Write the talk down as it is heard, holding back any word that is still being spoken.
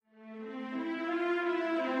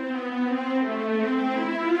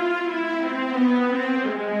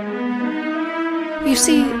You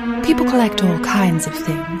see, people collect all kinds of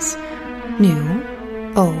things. New,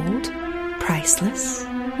 old, priceless,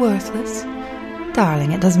 worthless.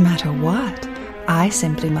 Darling, it doesn't matter what. I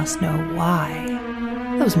simply must know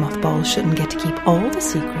why. Those mothballs shouldn't get to keep all the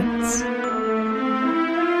secrets.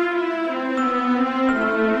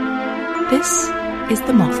 This is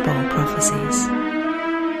the Mothball Prophecies.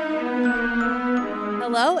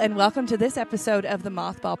 Hello, and welcome to this episode of the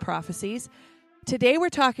Mothball Prophecies. Today we're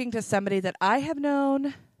talking to somebody that I have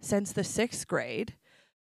known since the 6th grade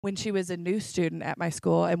when she was a new student at my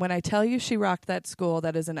school. And when I tell you she rocked that school,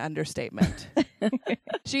 that is an understatement.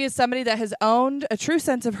 She is somebody that has owned a true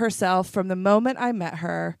sense of herself from the moment I met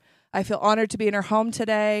her. I feel honored to be in her home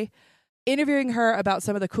today, interviewing her about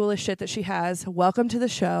some of the coolest shit that she has. Welcome to the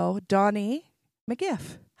show, Donella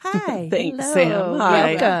McGiff. Hi. Thanks, Hello. Sam.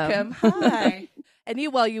 Hi. Welcome. Hi. And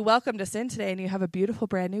you welcomed us in today, and you have a beautiful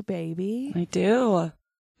brand new baby. I do.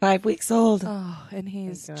 5 weeks old. Oh, and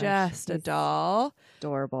he's Oh my gosh, just a doll.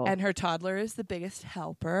 Adorable. And her toddler is the biggest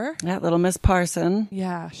helper. That little Miss Parson.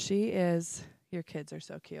 Yeah, she is. Your kids are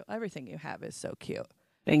so cute. Everything you have is so cute.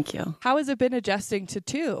 Thank you. How has it been adjusting to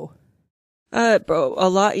 2? Bro, a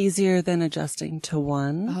lot easier than adjusting to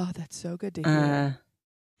 1. Oh, that's so good to hear.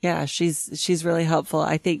 Yeah, she's really helpful.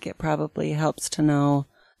 I think it probably helps to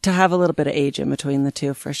have a little bit of age in between the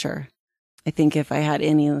 2 for sure. I think if I had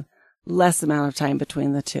any less amount of time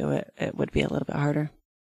between the 2, it would be a little bit harder.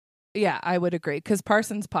 Yeah, I would agree. Because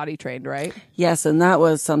Parsons potty trained, right? Yes, and that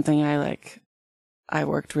was something I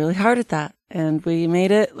worked really hard at that. And we made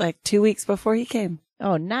it 2 weeks before he came.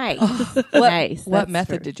 Oh, nice. Nice. What That's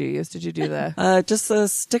method true. did you use? Did you do the... Just a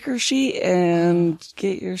sticker sheet and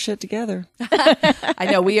get your shit together. I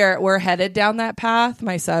know we're headed down that path.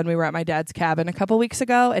 My son, we were at my dad's cabin a couple weeks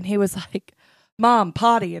ago, and he was like, "Mom,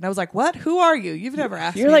 potty." And I was like, "What? Who are you? You've never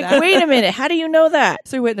asked You're me like, that." wait a minute. How do you know that?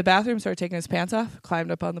 So we went in the bathroom, started taking his pants off, climbed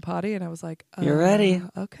up on the potty, and I was like, You're ready.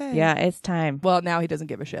 Okay. Yeah, it's time. Well, now he doesn't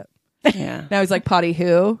give a shit. Yeah. Now he's like, "Potty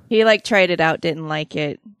who?" He tried it out, didn't like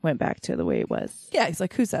it, went back to the way it was. Yeah, he's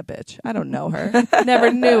like, "Who's that bitch? I don't know her.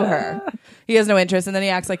 Never knew her." He has no interest, and then he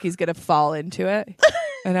acts like he's gonna fall into it.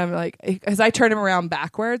 And I'm like, because I turn him around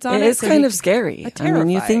backwards on it. It is so kind he- of scary. I mean,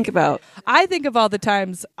 you terrifying. think about, I think of all the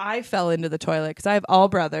times I fell into the toilet because I have all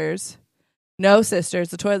brothers, no sisters.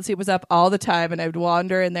 The toilet seat was up all the time, and I would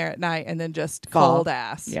wander in there at night and then just Fall. cold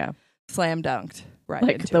ass, Yeah. slam dunked right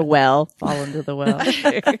Like into the it. well, fall into the well.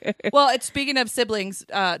 Well, it's speaking of siblings,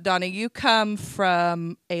 Donna, you come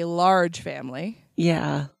from a large family,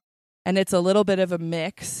 yeah. and it's a little bit of a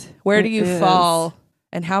mix. Where do It you is. fall,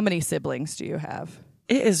 and how many siblings do you have?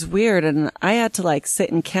 It is weird. And I had to sit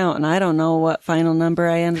and count, and I don't know what final number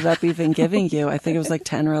I ended up even giving you. I think it was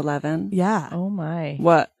 10 or 11. Yeah, Oh, my.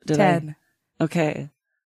 What did 10. Okay.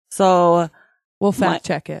 So, We'll fact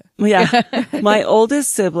check it. yeah, my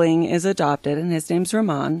oldest sibling is adopted, and his name's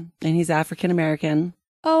Ramon, and he's African American.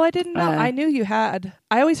 Oh, I didn't know. I knew you had.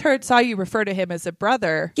 I always saw you refer to him as a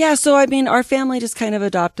brother. Yeah. So, I mean, our family just kind of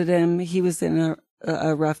adopted him. He was in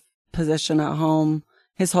a rough position at home,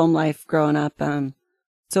 his home life growing up.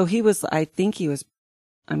 So I think he was,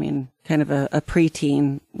 kind of a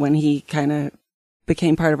preteen when he kind of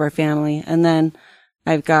became part of our family. And then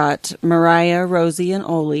I've got Mariah, Rosie, and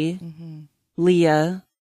Oli, Leah,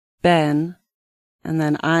 Ben, and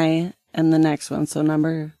then I am the next one. So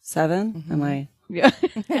number 7, am I? Yeah.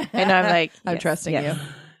 And I'm like, I'm yes, trusting yes. you.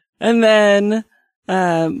 And then,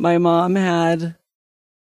 my mom had,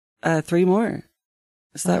 3 more.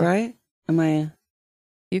 Is that right? Am I?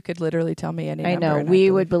 You could literally tell me any I number. know. and We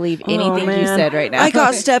I'd would believe Oh, anything you man. said right now. I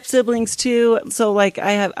got step siblings too. So I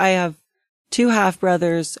have 2 half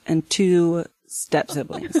brothers and 2 step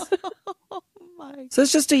siblings. Oh my. So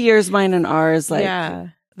it's just a yours, mine, and ours. yeah.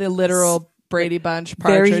 The literal Brady Bunch,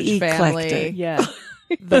 Very Partridge Family, eclectic. Yeah.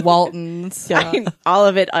 the Waltons. Yeah. All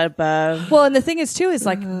of it above. Well, and the thing is, too, is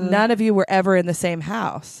none of you were ever in the same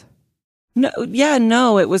house.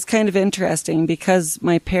 No, it was kind of interesting because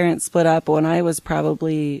my parents split up when I was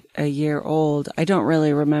probably a year old. I don't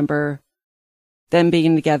really remember them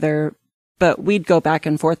being together, but we'd go back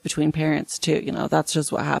and forth between parents too. That's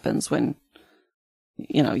just what happens when,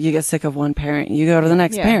 you get sick of one parent, you go to the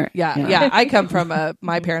next parent. Yeah, you know? yeah. I come from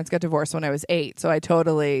my parents got divorced when I was 8, so I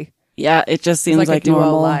totally Yeah, it just it's seems like a duo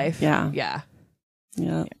normal life. Yeah. Yeah.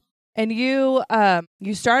 And And you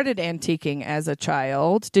started antiquing as a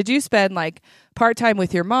child. Did you spend part-time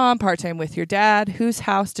with your mom, part-time with your dad? Whose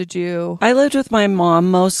house did you? I lived with my mom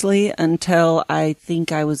mostly until I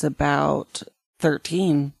think I was about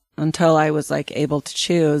 13, until I was able to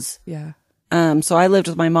choose. Yeah. So I lived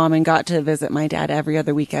with my mom and got to visit my dad every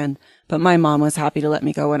other weekend, but my mom was happy to let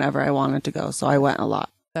me go whenever I wanted to go. So I went a lot.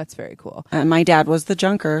 That's very cool. And my dad was the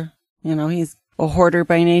junker. You know, he's a hoarder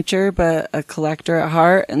by nature, but a collector at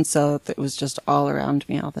heart. And so it was just all around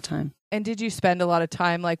me all the time. And did you spend a lot of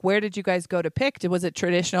time, like, where did you guys go to pick? Was it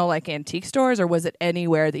traditional, like, antique stores, or was it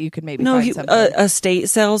anywhere that you could maybe find something? Estate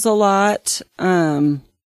sales a lot. The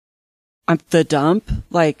dump,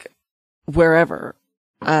 like, wherever.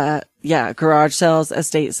 Garage sales,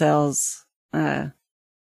 estate sales,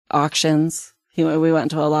 auctions. We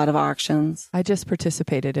went to a lot of auctions. I just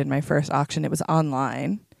participated in my first auction. It was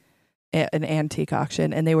online, an antique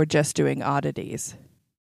auction, and they were just doing oddities.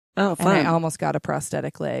 Oh, fun. And I almost got a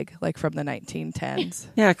prosthetic leg, like from the 1910s.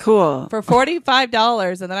 Yeah, cool. For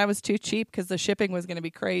 $45, and then I was too cheap because the shipping was going to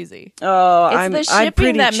be crazy. Oh, it's the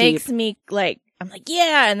shipping that cheap. makes me like, I'm like,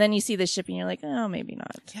 yeah. And then you see the shipping, you're like, oh, maybe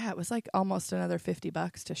not. Yeah, it was like almost another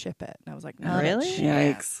 $50 to ship it. And I was like, not really?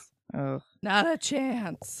 Yikes. Oh, not a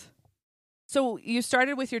chance. So you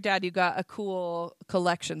started with your dad. You got a cool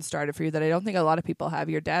collection started for you that I don't think a lot of people have.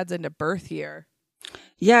 Your dad's into birth year.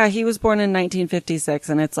 Yeah, he was born in 1956,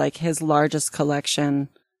 and it's like his largest collection.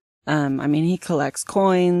 He collects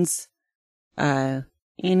coins,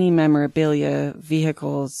 any memorabilia,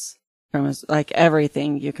 vehicles from his, like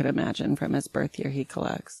everything you could imagine from his birth year he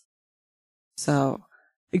collects. So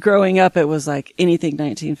growing up, it was like anything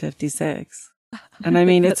 1956. And I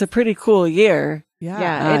mean, it's a pretty cool year.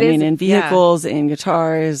 Yeah. it is. In vehicles, in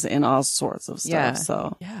guitars, in all sorts of stuff. Yeah.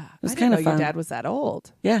 So Yeah. it was I didn't kind know of fun. your dad was that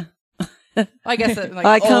old. Yeah. I guess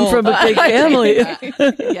I come from a big family.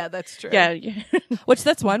 Yeah, that's true. yeah. Which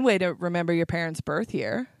that's one way to remember your parents' birth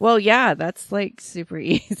year. Well, yeah, that's like super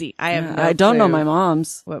easy. I have no I don't know clue my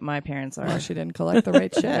mom's. what my parents are. Or she didn't collect the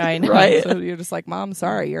right shit. I know. Right. So you're just like, Mom,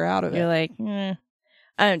 sorry, you're out of You're it.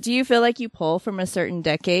 like, do you feel like you pull from a certain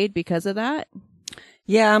decade because of that?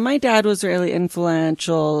 Yeah, my dad was really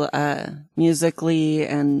influential, musically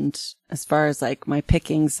and as far as like my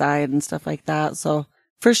picking side and stuff like that. So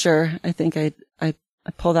for sure, I think I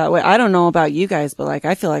pull that way. I don't know about you guys, but like,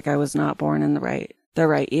 I feel like I was not born in the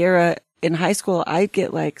right era. In high school, I'd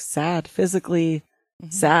get like sad, physically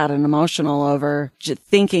sad and emotional over just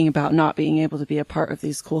thinking about not being able to be a part of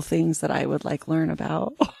these cool things that I would like learn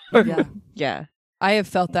about. Yeah. Yeah. I have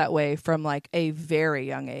felt that way from like a very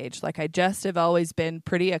young age. Like I just have always been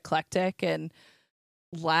pretty eclectic and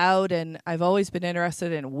loud, and I've always been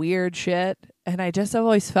interested in weird shit. And I just have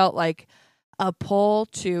always felt like a pull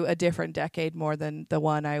to a different decade more than the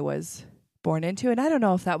one I was born into. And I don't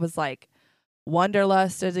know if that was like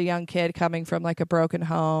wanderlust as a young kid coming from like a broken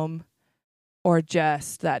home, or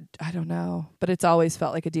just that, I don't know. But it's always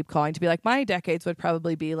felt like a deep calling to be like, my decades would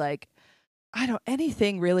probably be like,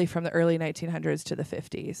 anything really from the early 1900s to the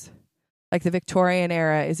 50s. Like the Victorian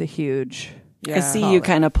era is a huge. I see you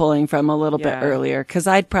kind of pulling from a little bit earlier, because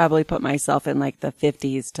I'd probably put myself in like the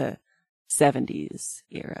 50s to 70s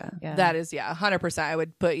era. Yeah. That is, 100%. I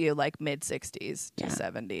would put you like mid 60s to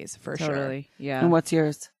 70s for Totally. sure. Yeah. And what's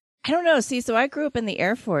yours? I don't know. See, so I grew up in the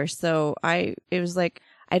Air Force, so it was like,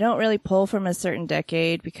 I don't really pull from a certain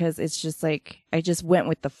decade because it's just like, I just went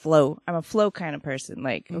with the flow. I'm a flow kind of person.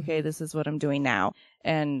 Like, okay, this is what I'm doing now.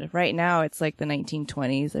 And right now it's like the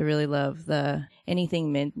 1920s. I really love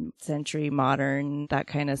anything mid-century, modern, that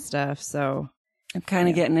kind of stuff. So I'm kind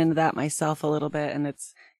of getting into that myself a little bit, and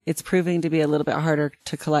it's proving to be a little bit harder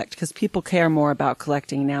to collect because people care more about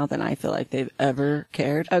collecting now than I feel like they've ever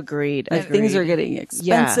cared. agreed. Like things are getting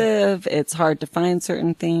expensive. Yeah. It's hard to find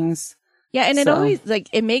certain things. Yeah, and it always, like,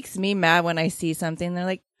 it makes me mad when I see something. I'm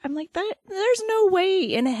like, that, there's no way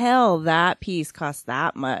in hell that piece costs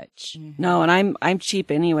that much. No, and I'm cheap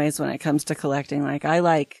anyways when it comes to collecting. Like, I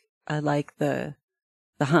like the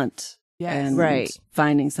hunt. Yes. And right.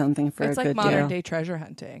 finding something for It's a like good modern deal. day treasure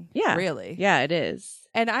hunting. Yeah. Really. Yeah, it is.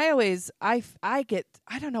 And I always, I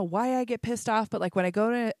don't know why I get pissed off, but like when I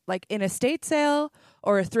go to like an estate sale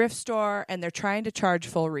or a thrift store and they're trying to charge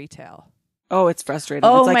full retail. Oh, it's frustrating.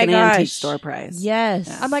 Oh, it's like my an antique gosh. store price. Yes.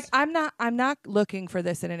 Yeah. I'm like, I'm not looking for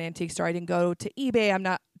this in an antique store. I didn't go to eBay. I'm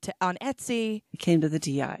not on Etsy. It came to the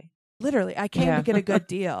DI. Literally, I came to get a good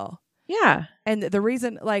deal. Yeah. And the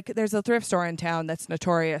reason, like, there's a thrift store in town that's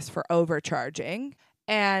notorious for overcharging.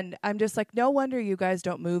 And I'm just like, no wonder you guys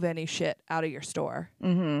don't move any shit out of your store.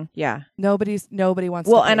 Mm-hmm. Yeah. Nobody wants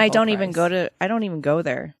to Well, pay and I full don't price. even go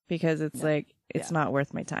there because it's like, it's not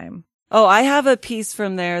worth my time. Oh, I have a piece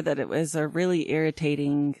from there that it was a really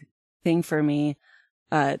irritating thing for me.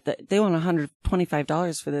 They want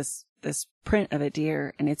 $125 for this print of a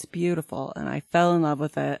deer, and it's beautiful. And I fell in love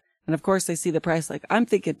with it. And of course they see the price, like I'm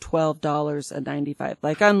thinking $12.95.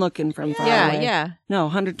 Like I'm looking from far away. Yeah. No,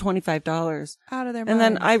 $125. Out of their And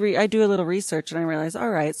then minds. I do a little research and I realize, all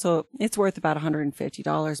right, so it's worth about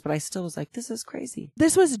 $150, but I still was like, this is crazy.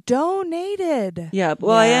 This was donated. Yeah.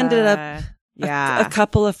 Well, I ended up, Yeah. a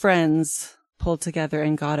couple of friends pulled together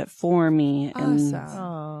and got it for me and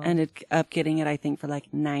Awesome. ended up getting it, I think, for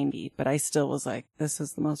like 90, but I still was like, this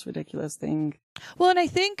is the most ridiculous thing. Well, and I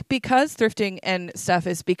think because thrifting and stuff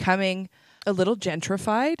is becoming a little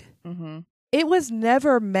gentrified, it was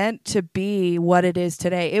never meant to be what it is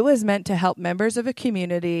today. It was meant to help members of a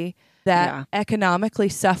community that economically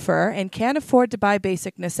suffer and can't afford to buy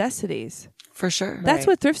basic necessities. For sure. That's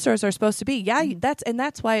what thrift stores are supposed to be. Yeah,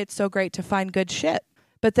 that's why it's so great to find good shit.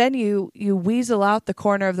 But then you weasel out the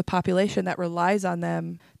corner of the population that relies on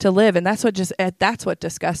them to live, and that's what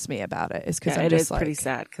disgusts me about it. Is because I'm it just is like, pretty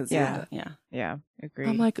sad. Because Yeah. Agreed.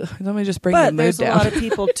 I'm like, let me just bring but the mood there's down. a lot of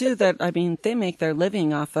people too that, I mean, they make their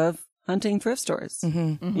living off of hunting thrift stores.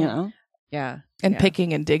 You know, and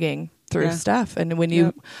picking and digging through stuff. And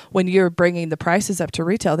when you're bringing the prices up to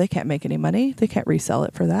retail, they can't make any money. They can't resell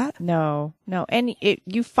it for that. No. And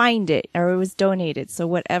you find it or it was donated. So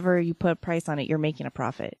whatever you put a price on it, you're making a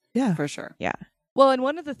profit. Yeah, for sure. Yeah. Well, and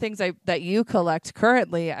one of the things that you collect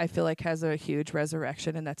currently, I feel like has a huge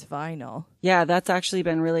resurrection, and that's vinyl. Yeah, that's actually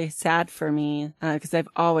been really sad for me because I've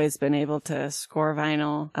always been able to score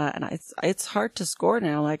vinyl, and it's hard to score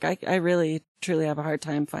now. Like I really truly have a hard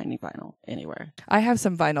time finding vinyl anywhere. I have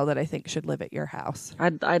some vinyl that I think should live at your house.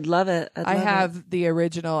 I'd love it. I have the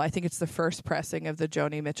original. I think it's the first pressing of the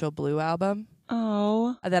Joni Mitchell Blue album.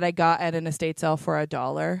 Oh, that I got at an estate sale for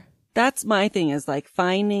 $1. That's my thing, is like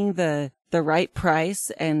finding the right price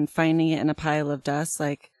and finding it in a pile of dust.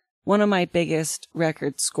 Like one of my biggest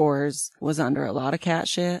record scores was under a lot of cat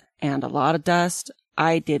shit and a lot of dust.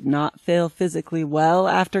 I did not feel physically well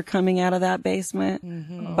after coming out of that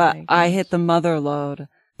basement, but I hit the mother load.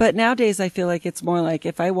 But nowadays I feel like it's more like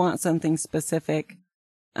if I want something specific,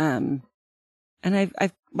 and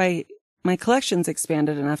my collection's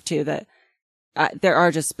expanded enough too that there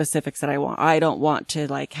are just specifics that I want. I don't want to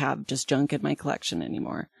like have just junk in my collection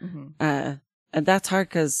anymore. And that's hard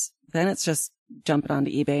because then it's just jumping onto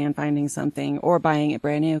eBay and finding something or buying it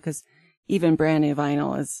brand new. Cause even brand new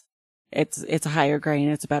vinyl it's a higher grain.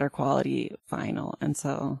 It's a better quality vinyl. And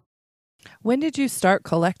so. When did you start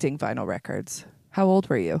collecting vinyl records? How old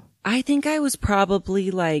were you? I think I was probably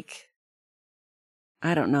like,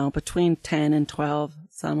 I don't know, between 10 and 12,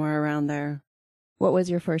 somewhere around there. What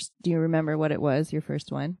was your first? Do you remember what it was? Your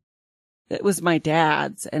first one? It was my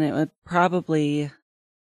dad's, and it was probably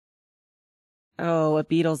a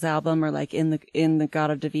Beatles album or like in the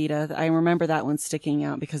God of Davida. I remember that one sticking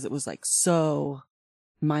out because it was like so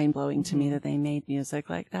mind blowing to me that they made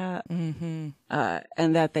music like that, and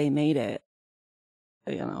that they made it,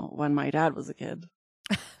 you know, when my dad was a kid.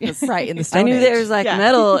 Right in the Stone I knew Age. there was like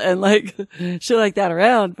metal and like shit like that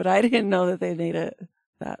around, but I didn't know that they made it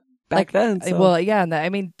that. Back then. So. Well, yeah. And I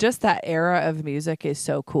mean, just that era of music is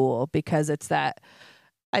so cool because it's that,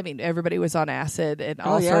 I mean, everybody was on acid and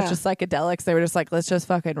all sorts of psychedelics. They were just like, let's just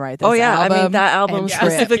fucking write this album. I mean, that album and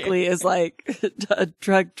specifically is like a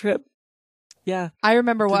drug trip. Yeah. I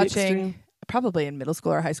remember watching, probably in middle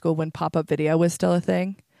school or high school, when pop-up video was still a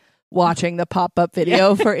thing, watching the pop-up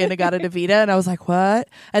video for Inagata Davida. And I was like, what?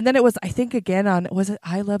 And then it was, I think again on, was it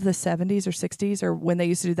I Love the 70s or 60s or when they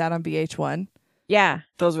used to do that on VH1? Yeah.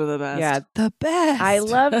 Those were the best. Yeah. The best. I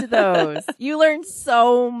loved those. You learned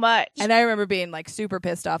so much. And I remember being like super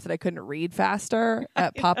pissed off that I couldn't read faster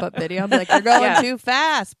at pop-up video. I'm like, you're going too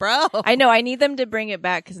fast, bro. I know. I need them to bring it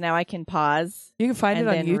back because now I can pause. You can find it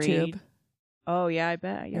on YouTube. Read. Oh, yeah, I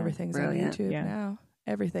bet. Yeah. Everything's Brilliant. on YouTube now.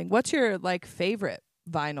 Everything. What's your like favorite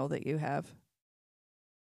vinyl that you have?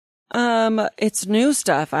 It's new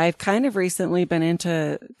stuff. I've kind of recently been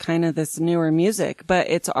into kind of this newer music, but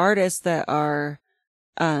it's artists that are,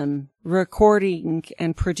 recording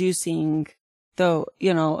and producing the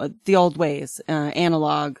old ways,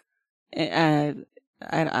 analog. I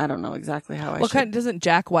don't know exactly how doesn't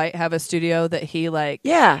Jack White have a studio that he like?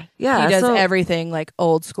 Yeah. He does everything like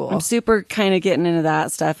old school. I'm super kind of getting into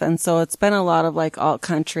that stuff. And so it's been a lot of like alt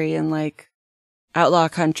country and like outlaw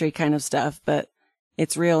country kind of stuff, but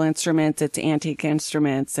it's real instruments, it's antique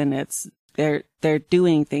instruments, and they're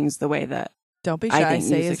doing things the way that don't be I shy. think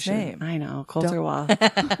Say his should. name. I know, Coulter Wall. But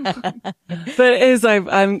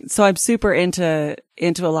I'm super into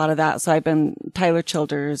a lot of that. So I've been Tyler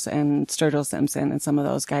Childers and Sturgill Simpson and some of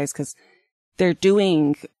those guys because they're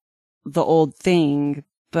doing the old thing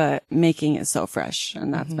but making it so fresh,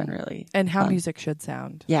 and that's been really and how fun. music should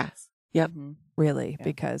sound. Yes. Yep. Really,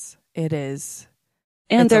 because it is.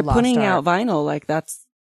 And it's a they're lost putting art. out vinyl. Like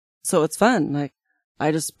so it's fun. Like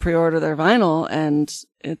I just pre-order their vinyl and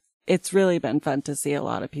it's really been fun to see a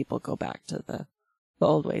lot of people go back to the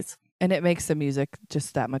old ways. And it makes the music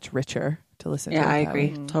just that much richer to listen to. Yeah, I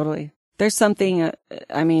agree. Totally. There's something,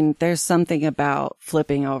 there's something about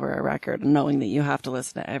flipping over a record and knowing that you have to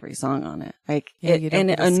listen to every song on it. Like, you don't and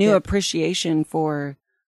get to a new skip. appreciation for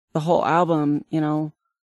the whole album,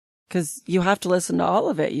 because you have to listen to all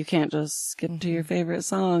of it. You can't just skip to your favorite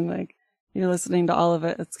song. Like, you're listening to all of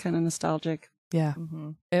it. It's kind of nostalgic. Yeah.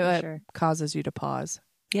 Mm-hmm. It causes you to pause.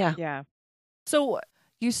 Yeah. Yeah. So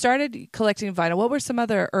you started collecting vinyl. What were some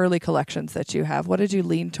other early collections that you have? What did you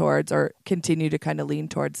lean towards or continue to kind of lean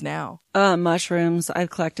towards now? Mushrooms. I've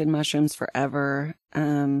collected mushrooms forever.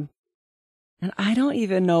 And I don't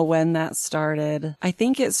even know when that started. I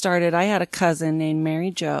think it started, I had a cousin named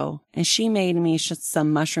Mary Jo, and she made me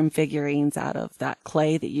some mushroom figurines out of that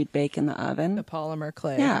clay that you'd bake in the The oven. polymer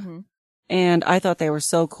clay. Yeah. Mm-hmm. And I thought they were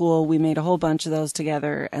so cool. We made a whole bunch of those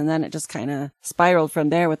together, and then it just kind of spiraled from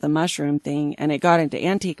there with the mushroom thing, and it got into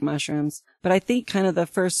antique mushrooms. But I think kind of the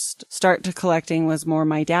first start to collecting was more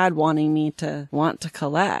my dad wanting me to want to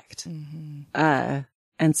collect. Mm-hmm.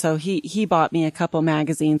 And so he bought me a couple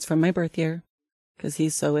magazines from my birth year, because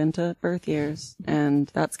he's so into birth years. And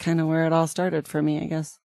that's kind of where it all started for me, I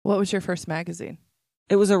guess. What was your first magazine?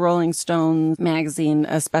 It was a Rolling Stone magazine,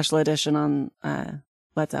 a special edition on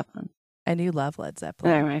Led Zeppelin. And you love Led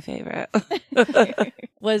Zeppelin. They're my favorite.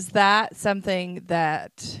 Was that something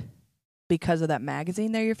that, because of that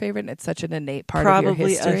magazine, they're your favorite? And it's such an innate part of your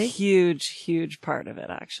Probably history. a huge, huge part of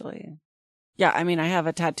it, actually. Yeah, I mean, I have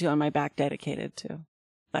a tattoo on my back dedicated to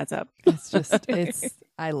Led Zeppelin.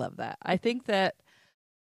 I love that. I think that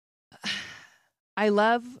I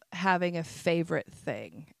love having a favorite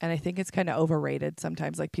thing. And I think it's kind of overrated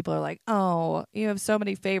sometimes. Like, people are like, oh, you have so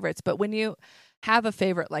many favorites. But when you have a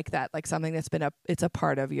favorite like that, like something that's it's a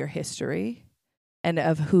part of your history and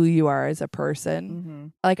of who you are as a person. Mm-hmm.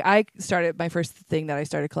 Like, my first thing that I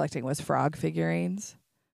started collecting was frog figurines.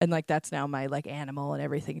 And like, that's now my like animal and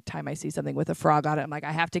everything. Time I see something with a frog on it, I'm like,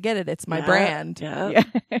 I have to get it. It's my brand. Yeah.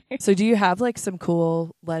 So do you have like some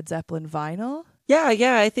cool Led Zeppelin vinyl? Yeah.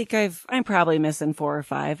 I think I'm probably missing 4 or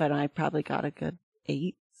 5, and I probably got a good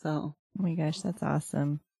 8. So, Oh my gosh, that's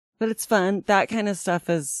awesome. but it's fun. That kind of stuff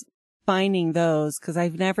is finding those, because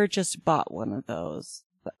I've never just bought one of those.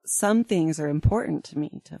 But some things are important to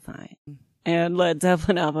me to find. And Led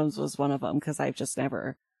Zeppelin albums was one of them, because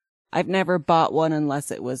I've never bought one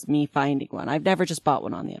unless it was me finding one. I've never just bought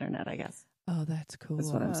one on the internet, I guess. Oh, that's cool. That's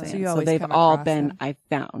what I'm So saying. you So always they've come all across been, them. I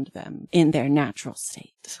found them in their natural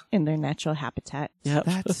state. In their natural habitat. Yep.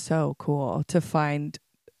 That's so cool to find.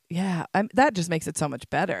 Yeah, that just makes it so much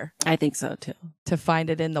better I think so too. to find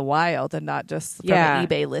it in the wild and not just from Yeah. an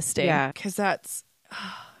eBay listing. Yeah. Because that's,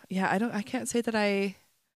 I can't say that I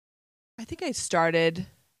think I started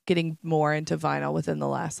getting more into vinyl within the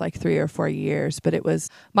last like 3 or 4 years, but it was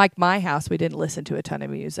like my house, we didn't listen to a ton of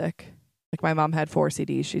music. Like, my mom had 4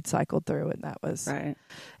 CDs she'd cycled through, and that was Right.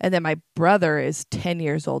 And then my brother is 10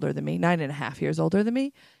 years older than me, 9.5 years older than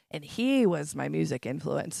me. And he was my music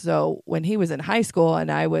influence. So when he was in high school and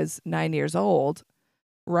I was 9 years old,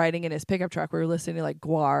 riding in his pickup truck, we were listening to like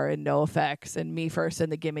Guar and NoFX and Me First and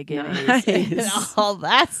the Gimme Gimmes and Nice. all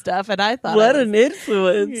that stuff. And I thought, What an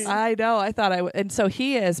influence. I know. I thought I would. And so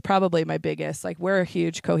he is probably my biggest, like, we're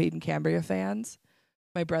huge Coheed and Cambria fans,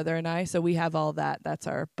 my brother and I. So we have all that. That's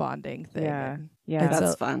our bonding thing. Yeah. And Yeah. it's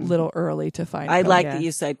That's a fun. little early to find. I like yeah. that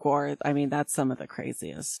you said Gore. I mean, that's some of the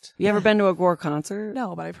craziest. You ever been to a Gore concert?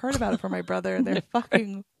 No, but I've heard about it from my brother, and they're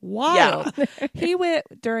fucking wild. He went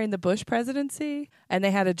during the Bush presidency, and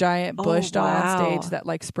they had a giant Oh, Bush doll wow. on stage that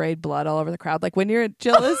like sprayed blood all over the crowd. Like, when you're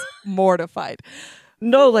Jill is mortified.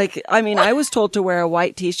 No, like, I mean, I was told to wear a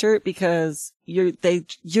white t-shirt because you're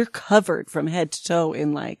covered from head to toe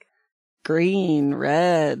in like green,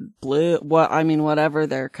 red, blue, whatever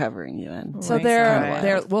they're covering you in. So Right.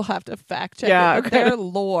 their we'll have to fact check Yeah, it, but their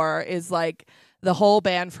lore is like the whole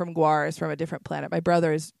band from Guar is from a different planet. My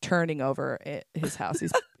brother is turning over at his house.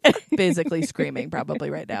 He's physically screaming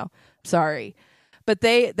probably right now. Sorry. But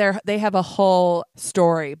they have a whole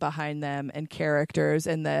story behind them and characters,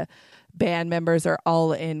 and the band members are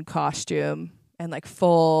all in costume and like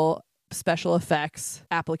full special effects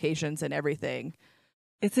applications and everything.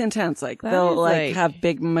 It's intense. Like, That they'll is, like have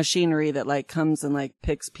big machinery that like comes and like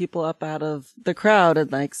picks people up out of the crowd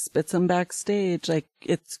and like spits them backstage. Like,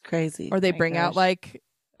 it's crazy. Or they My bring out gosh. like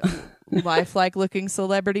lifelike looking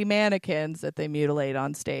celebrity mannequins that they mutilate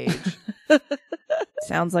on stage.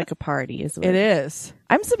 Sounds like a party. Is what It is.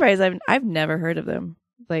 I'm surprised. I've never heard of them.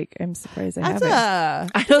 Like, I'm surprised I That's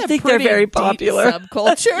haven't. I don't think they're very popular.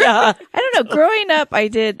 Subculture. Yeah. I don't know. Growing up,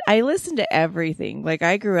 I listened to everything. Like,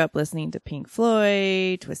 I grew up listening to Pink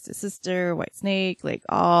Floyd, Twisted Sister, White Snake, like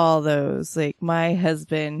all those. Like, my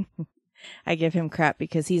husband, I give him crap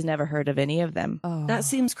because he's never heard of any of them. Oh. That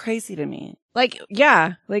seems crazy to me. Like,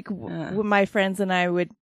 yeah. Like, when my friends and I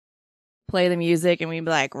would play the music and we'd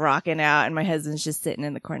be like rocking out, and my husband's just sitting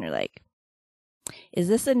in the corner like, is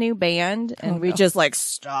this a new band? And we just like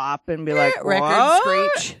stop and be like, record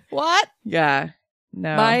what? screech. What? Yeah.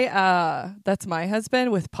 No. That's my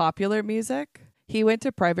husband with popular music. He went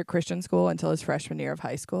to private Christian school until his freshman year of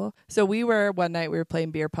high school. So one night we were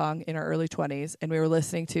playing beer pong in our early 20s, and we were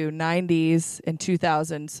listening to 90s and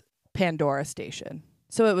 2000s Pandora station.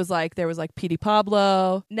 So it was like, there was like Petey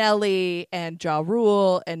Pablo, Nelly, and Ja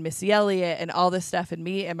Rule, and Missy Elliott, and all this stuff. And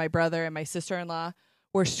me and my brother and my sister-in-law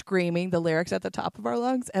were screaming the lyrics at the top of our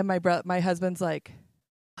lungs. And my husband's like,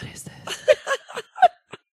 what is this?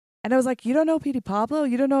 And I was like, you don't know Petey Pablo?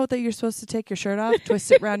 You don't know that you're supposed to take your shirt off,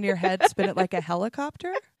 twist it around your head, spin it like a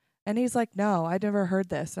helicopter? And he's like, no, I never heard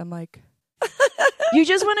this. I'm like, you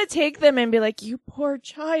just want to take them and be like, you poor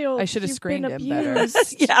child. I should have You've screened been him better.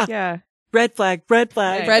 abused. Yeah. Yeah. Red flag, red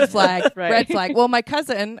flag. Red flag, Right. red flag. Well, my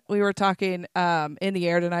cousin, we were talking, In the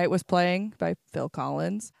Air Tonight was playing by Phil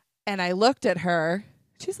Collins. And I looked at her.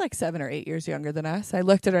 She's like 7 or 8 years younger than us. I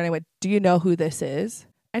looked at her and I went, do you know who this is?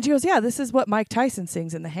 And she goes, yeah, this is what Mike Tyson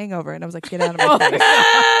sings in The Hangover. And I was like, get out of my face.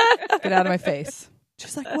 Get out of my face.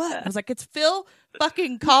 She's like, what? I was like, it's Phil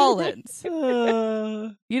fucking Collins.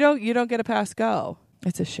 You don't get a pass go.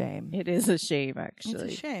 It's a shame. It is a shame, actually.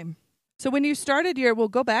 It's a shame. So when you started we'll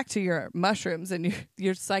go back to your mushrooms and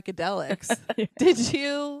your psychedelics.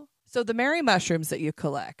 So the Mary mushrooms that you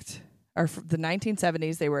collect are from the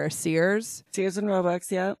 1970s. They were a Sears and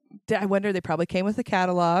Roebucks, yeah. I wonder, they probably came with a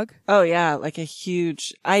catalog. Oh yeah, like a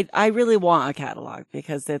huge. I really want a catalog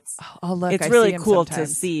because it's look, it's I really see 'em cool sometimes.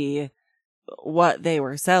 to see what they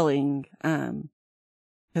were selling.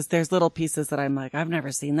 Because there's little pieces that I'm like, I've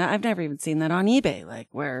never seen that. I've never even seen that on eBay. Like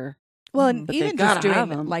where. Well, and but even they've just gotta have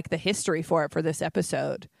doing 'em. like the history for this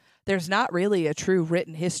episode, there's not really a true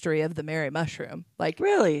written history of the Mary mushroom. Like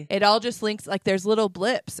Really? it all just links, like there's little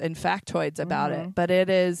blips and factoids about it, but it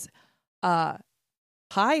is high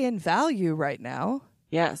in value right now.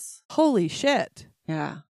 Yes. Holy shit.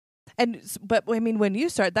 Yeah. But I mean, when you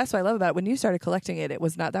start, that's what I love about it. When you started collecting it,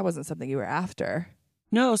 that wasn't something you were after.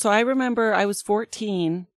 No, so I remember I was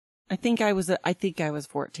 14. I think I was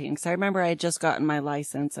 14 because I remember I had just gotten my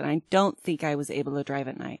license and I don't think I was able to drive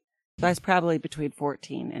at night. So I was probably between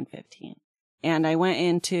 14 and 15. And I went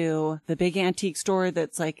into the big antique store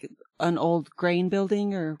that's like an old grain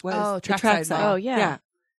building or what is the Trackside. Oh, yeah. Yeah.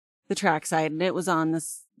 The Trackside. And it was on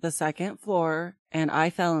the second floor and I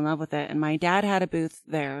fell in love with it. And my dad had a booth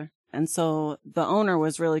there. And so the owner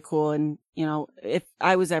was really cool. And, you know, if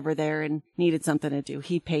I was ever there and needed something to do,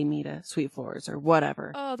 he'd pay me to sweep floors or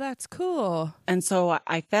whatever. Oh, that's cool. And so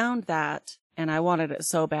I found that and I wanted it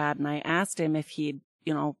so bad. And I asked him if he'd,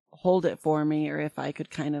 you know, hold it for me or if I could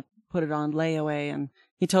kind of put it on layaway. And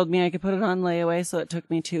he told me I could put it on layaway. So it took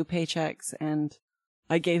me 2 paychecks and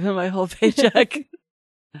I gave him my whole paycheck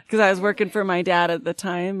because I was working for my dad at the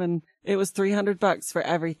time and it was $300 for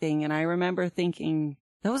everything. And I remember thinking,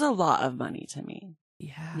 that was a lot of money to me.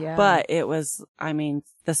 Yeah. But it was, I mean,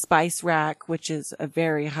 the spice rack, which is a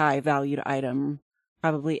very high valued item,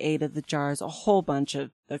 probably 8 of the jars, a whole bunch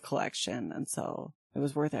of the collection. And so it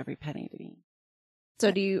was worth every penny to me.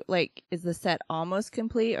 So do you is the set almost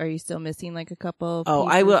complete? Or are you still missing like a couple? Oh,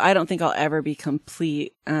 pieces? I don't think I'll ever be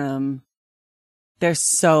complete. There's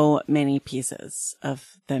so many pieces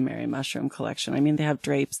of the Mary Mushroom collection. I mean, they have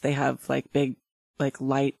drapes, they have like big, like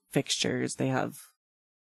light fixtures, they have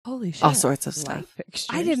Holy shit. all sorts of stuff.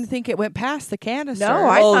 I didn't think it went past the canister. No,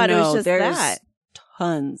 I thought it was just there's that.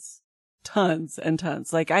 Tons and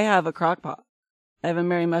tons. Like I have a crock pot. I have a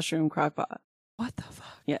Mary Mushroom crock pot. What the fuck?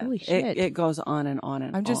 Yeah. Holy shit. It goes on and on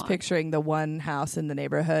and on. I'm just picturing the one house in the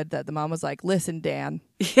neighborhood that the mom was like, listen, Dan,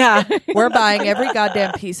 Yeah. we're buying every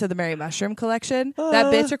goddamn piece of the Mary Mushroom collection.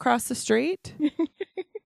 That bitch across the street,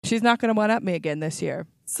 she's not going to one-up me again this year.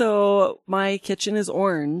 So my kitchen is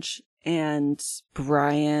orange and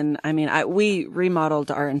Brian, I mean, we remodeled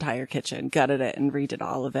our entire kitchen, gutted it and redid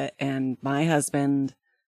all of it. And my husband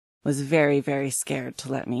was very, very scared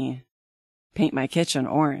to let me paint my kitchen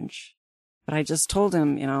orange. But I just told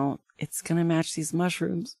him, you know, it's going to match these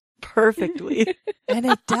mushrooms perfectly. And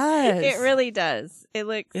it does. It really does.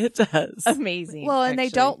 It does. Amazing. Well, and they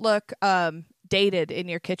actually. don't look dated in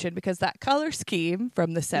your kitchen because that color scheme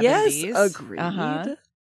from the 70s. Yes, agreed. Uh-huh.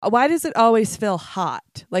 Why does it always feel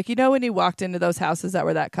hot? Like, you know, when you walked into those houses that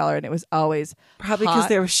were that color and it was always Probably hot because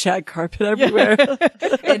there was shag carpet everywhere.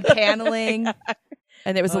 and paneling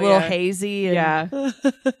and it was a little hazy. And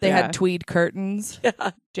they had tweed curtains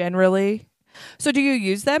generally. So do you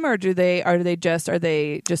use them or are they just They're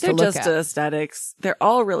to look just at? aesthetics. They're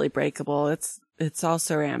all really breakable. It's all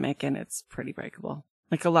ceramic and it's pretty breakable.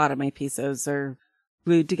 Like a lot of my pieces are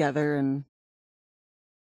glued together. And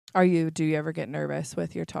Do you ever get nervous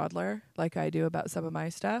with your toddler like I do about some of my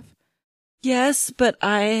stuff? yes, but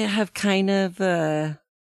I have kind of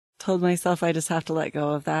told myself I just have to let go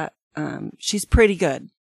of that. She's pretty good.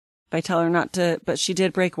 If I tell her not to, but she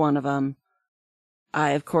did break one of them.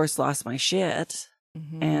 I, of course, lost my shit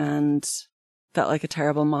and felt like a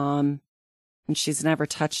terrible mom, and she's never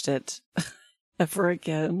touched it ever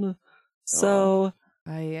again. So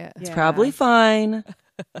it's probably fine.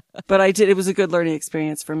 But it was a good learning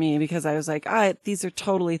experience for me because I was like, these are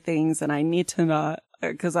totally things and I need to not,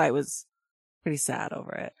 because I was pretty sad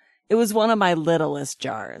over it. It was one of my littlest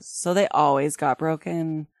jars. So they always got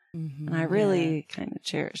broken. And I really kind of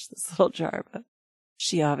cherish this little jar, but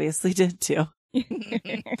she obviously did too.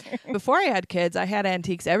 Before I had kids, I had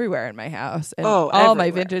antiques everywhere in my house. And everywhere.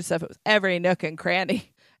 My vintage stuff, it was every nook and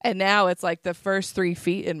cranny. And now it's like the first 3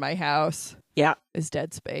 feet in my house is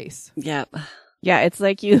dead space. Yeah. Yeah, it's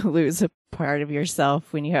like you lose a part of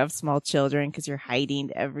yourself when you have small children because you're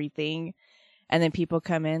hiding everything. And then people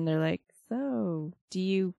come in, they're like, so do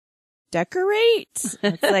you decorate?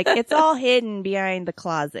 It's like, it's all hidden behind the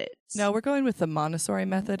closet. No, we're going with the Montessori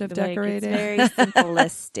method of decorating. It's very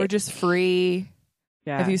simplistic. We're just free.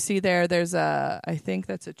 Yeah. If you see there's I think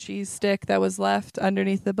that's a cheese stick that was left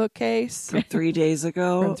underneath the bookcase. From 3 days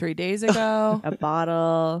ago. From 3 days ago. A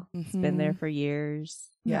bottle. It's been there for years.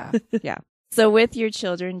 Yeah. Yeah. So with your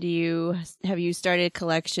children, have you started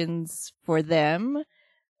collections for them,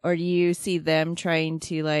 or do you see them trying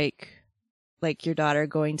to like your daughter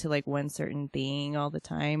going to like one certain thing all the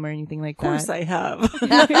time or anything like that? Of course I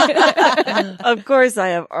have. Of course I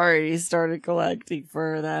have already started collecting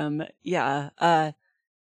for them. Yeah.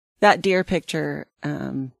 That deer picture,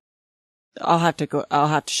 I'll have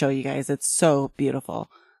to show you guys. It's so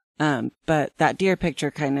beautiful. But that deer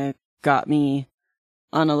picture kind of got me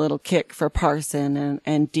on a little kick for Parson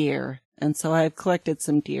and deer. And so I've collected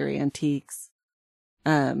some deer antiques.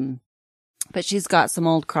 But she's got some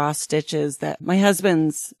old cross stitches that my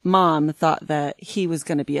husband's mom thought that he was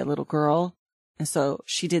going to be a little girl. And so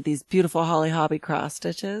she did these beautiful Holly Hobby cross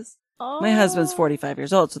stitches. Oh. My husband's 45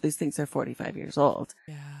 years old, so these things are 45 years old.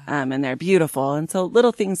 Yeah. And they're beautiful. And so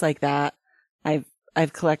little things like that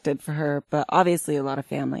I've collected for her, but obviously a lot of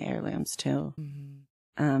family heirlooms too.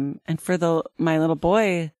 And for my little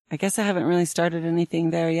boy, I guess I haven't really started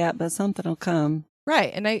anything there yet, but something will come.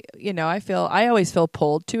 Right. And I always feel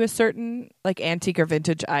pulled to a certain like antique or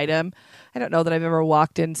vintage item. I don't know that I've ever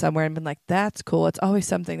walked in somewhere and been like, that's cool. It's always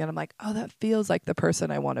something that I'm like, oh, that feels like the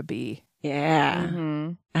person I want to be. Yeah.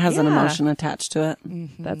 It has an emotion attached to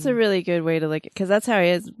it. That's a really good way to look at, because that's how it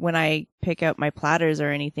is when I pick out my platters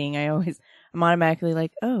or anything. I'm automatically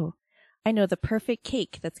like, oh, I know the perfect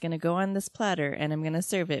cake that's going to go on this platter and I'm going to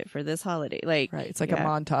serve it for this holiday. Like, right. It's like a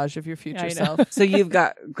montage of your future self. So you've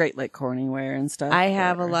got great like Corningware and stuff. I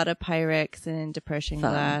have a lot of Pyrex and depression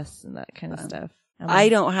glass and that kind of stuff. I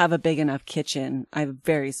don't have a big enough kitchen. I have a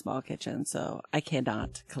very small kitchen, so I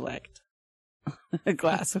cannot collect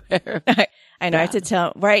glassware. I know. I have to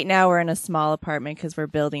tell, right now we're in a small apartment because we're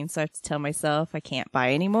building. So I have to tell myself I can't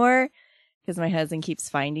buy anymore because my husband keeps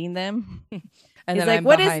finding them. And he's like,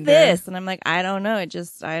 what is this? And I'm like, I don't know. I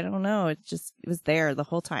don't know. It was there the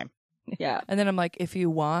whole time. Yeah. And then I'm like, if you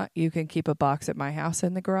want, you can keep a box at my house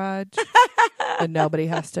in the garage and nobody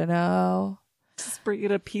has to know. Just bring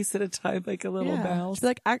it a piece at a time like a little mouse. She'd be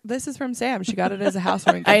like, this is from Sam. She got it as a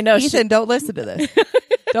housewarming. I know. Ethan, don't listen to this.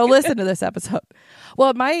 Don't listen to this episode.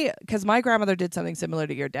 Well, because my grandmother did something similar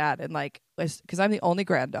to your dad. And like, because I'm the only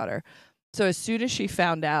granddaughter. So as soon as she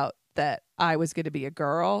found out that I was going to be a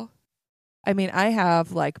girl, I mean, I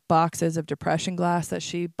have like boxes of depression glass that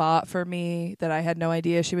she bought for me that I had no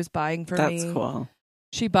idea she was buying for me. That's cool.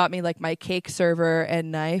 She bought me like my cake server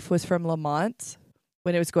and knife was from Lamont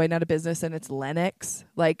when it was going out of business, and it's Lennox.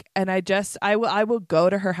 Like, and I will go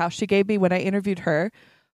to her house. She gave me, when I interviewed her,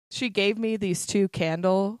 she gave me these 2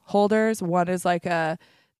 candle holders. One is like a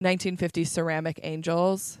 1950s ceramic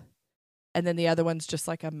angels, and then the other one's just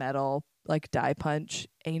like a metal like die punch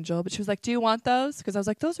angel. But she was like, do you want those? Because I was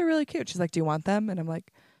like, those are really cute. She's like, do you want them? And I'm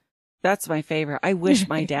like, that's my favorite. I wish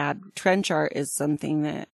my dad, trench art is something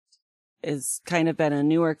that is kind of been a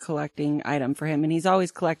newer collecting item for him. And he's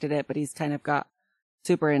always collected it, but he's kind of got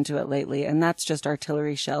super into it lately. And that's just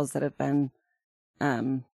artillery shells that have been,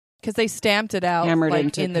 because they stamped it out hammered like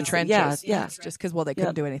into in the pieces. trenches. Yeah. It's just because, well, they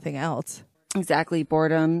couldn't do anything else. Exactly.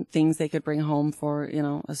 Boredom, things they could bring home for,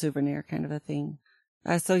 a souvenir kind of a thing.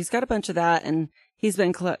 So he's got a bunch of that, and he's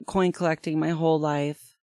been coin collecting my whole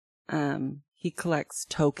life. He collects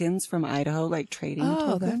tokens from Idaho, like trading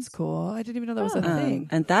tokens. Oh, that's cool. I didn't even know that was a thing.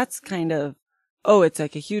 And that's kind of, it's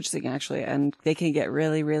like a huge thing actually. And they can get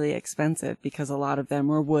really, really expensive because a lot of them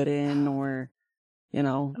were wooden or,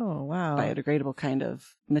 Oh, wow. biodegradable kind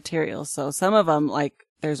of materials. So some of them, like,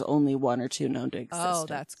 there's only one or two known to exist. Oh,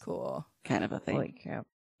 that's cool. Kind of a thing. Holy crap.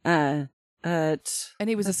 And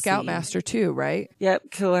he was a scoutmaster too, right?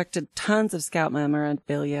 Yep. Collected tons of scout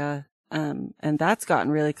memorabilia. And that's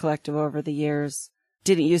gotten really collective over the years.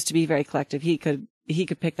 Didn't used to be very collective. He could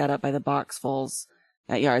pick that up by the boxfuls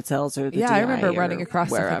at yard sales or the Yeah, I DI remember or running across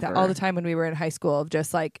stuff like that wherever. all the time when we were in high school, of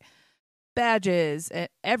just like badges and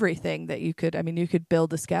everything that you could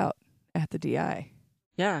build a scout at the DI.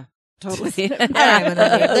 Yeah, totally. I'm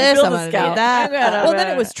gonna need this, Build I'm a gonna scout. need that. I'm gonna- Well, then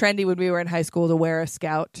it was trendy when we were in high school to wear a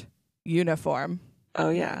scout uniform. Oh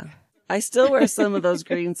yeah. I still wear some of those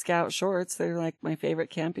green scout shorts. They're like my favorite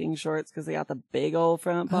camping shorts because they got the big old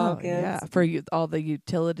front pockets. Oh, yeah, for you, all the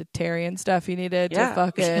utilitarian stuff you needed Yeah. to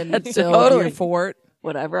fucking build Totally. your fort.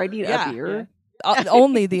 Whatever I need Yeah. up here.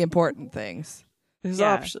 Only the important things. There's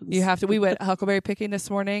Yeah. options. You have to. We went huckleberry picking this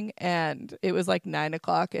morning, and it was like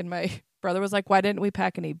 9:00, and my brother was like, "Why didn't we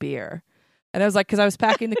pack any beer?" And I was like, "Because I was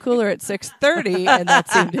packing the cooler at 6:30, and that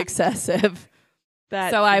seemed excessive."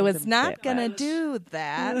 So I was not gonna do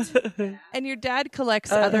that. And your dad collects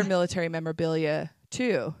other military memorabilia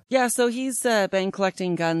too. Yeah, so he's been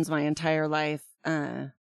collecting guns my entire life.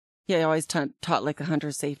 He always taught like a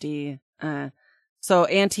hunter safety. So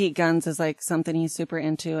antique guns is like something he's super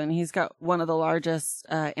into, and he's got one of the largest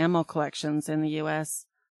ammo collections in the U.S.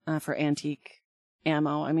 For antique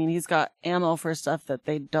ammo. I mean, he's got ammo for stuff that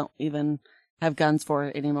they don't even have guns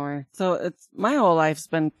for anymore. So it's my whole life's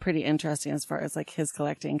been pretty interesting as far as like his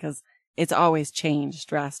collecting, because it's always changed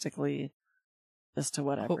drastically as to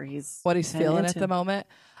whatever what he's feeling at the moment.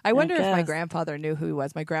 I wonder if my guess. grandfather knew who he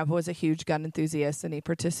was. My grandpa was a huge gun enthusiast, and he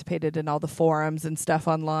participated in all the forums and stuff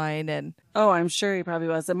online. And Oh, I'm sure he probably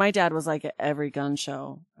was. And my dad was like at every gun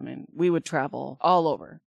show. I mean, we would travel all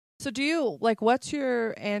over. so, do you what's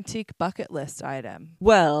your antique bucket list item?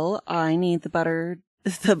 Well, I need the butter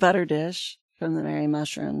dish from the Merry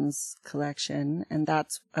Mushrooms collection, and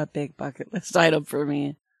that's a big bucket list item for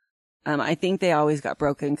me. I think they always got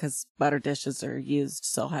broken because butter dishes are used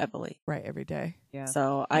so heavily. Right, every day. Yeah.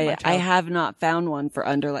 So my I have not found one for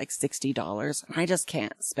under like $60. I just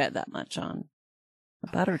can't spend that much on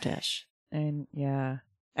a butter dish. And yeah,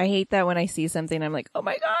 I hate that when I see something, I'm like, oh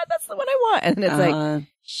my God, that's the one I want. And it's like,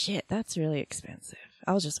 shit, that's really expensive.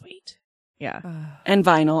 I'll just wait. Yeah. And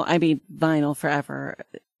vinyl. I mean, vinyl forever.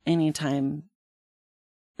 Anytime.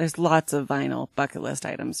 There's lots of vinyl bucket list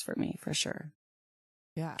items for me, for sure.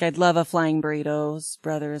 Yeah. I'd love a Flying Burritos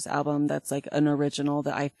Brothers album that's like an original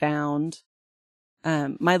that I found.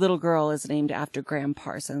 My little girl is named after Graham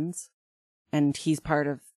Parsons, and he's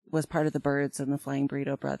was part of the Byrds and the Flying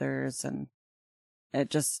Burrito Brothers, and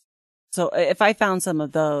so if I found some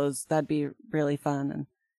of those, that'd be really fun. And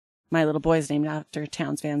my little boy's named after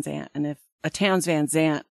Townes Van Zandt, and if a Townes Van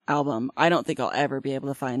Zandt album, I don't think I'll ever be able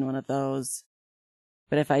to find one of those.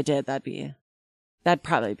 But if I did, that'd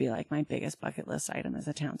probably be like my biggest bucket list item is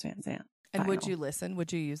a Townes Van Zandt. And vinyl. would you listen?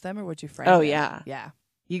 Would you use them, or would you friend Oh them? yeah. Yeah.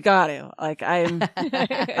 You got to. Like I'm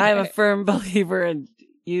a firm believer in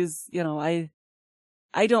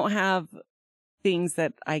I don't have things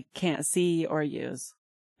that I can't see or use,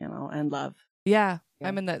 and love. Yeah. Yeah.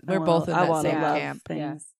 I'm in that. We're both in that same love camp.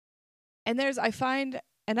 things. And I find,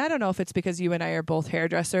 and I don't know if it's because you and I are both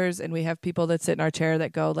hairdressers, and we have people that sit in our chair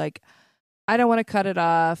that go like, I don't want to cut it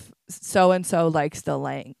off. So-and-so likes the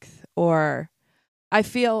length. Or I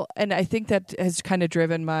feel, and I think that has kind of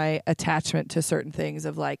driven my attachment to certain things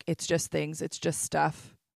of like, it's just things, it's just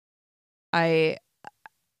stuff. I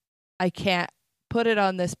can't put it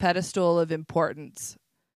on this pedestal of importance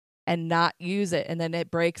and not use it. And then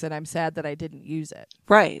it breaks and I'm sad that I didn't use it.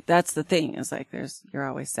 Right. That's the thing. Is like you're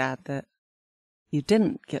always sad that you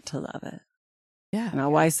didn't get to love it. Yeah.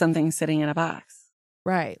 Why is something sitting in a box?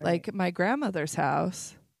 Right. Like my grandmother's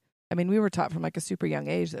house. I mean, we were taught from like a super young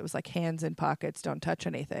age that it was like hands in pockets, don't touch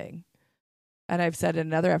anything. And I've said in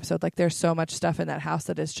another episode, like there's so much stuff in that house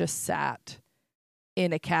that has just sat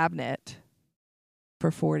in a cabinet for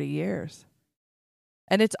 40 years.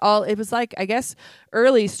 And it was like, I guess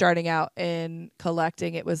early starting out in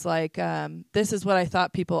collecting, it was like, this is what I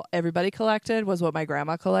thought everybody collected was what my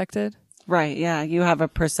grandma collected. Right. Yeah. You have a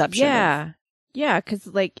perception. Yeah. Yeah. Cause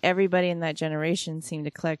like everybody in that generation seemed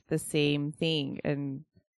to collect the same thing. And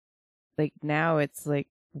like now it's like,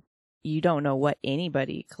 you don't know what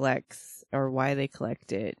anybody collects or why they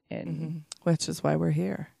collect it. And which is why we're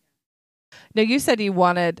here. Now, you said you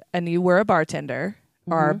wanted, and you were a bartender,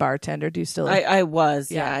 or a bartender. Do you still? I was.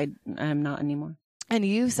 Yeah. I'm not anymore. And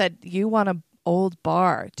you said you want an old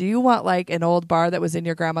bar. Do you want like an old bar that was in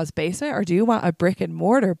your grandma's basement, or do you want a brick and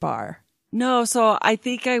mortar bar? No. So I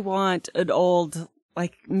think I want an old,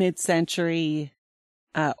 like mid-century,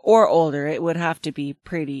 or older. It would have to be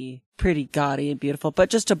pretty gaudy and beautiful, but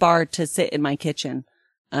just a bar to sit in my kitchen.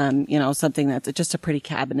 Something that's just a pretty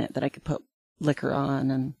cabinet that I could put liquor on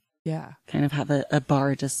and kind of have a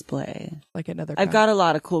bar display. Like another. I've got a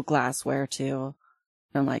lot of cool glassware too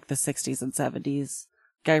from like the 60s and 70s.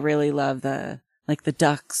 I really love the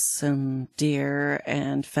ducks and deer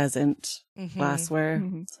and pheasant glassware.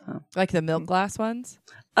 So. Like the milk glass ones?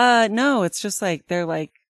 No, it's just like, they're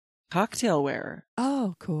like cocktailware.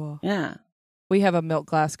 Oh, cool. Yeah. We have a milk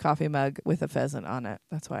glass coffee mug with a pheasant on it.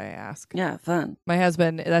 That's why I ask. Yeah, fun. My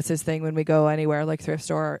husband, that's his thing when we go anywhere, like thrift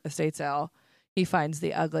store, estate sale. He finds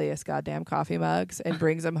the ugliest goddamn coffee mugs and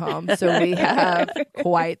brings them home. So we have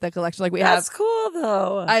quite the collection. Like That's cool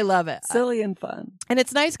though. I love it. Silly and fun. And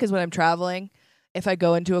it's nice because when I'm traveling, if I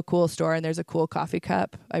go into a cool store and there's a cool coffee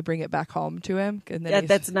cup, I bring it back home to him. And then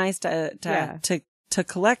that's nice to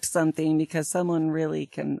collect something because someone really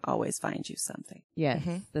can always find you something. Yes,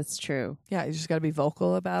 that's true. Yeah, you just got to be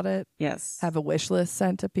vocal about it. Yes. Have a wish list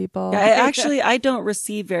sent to people. Yeah, I don't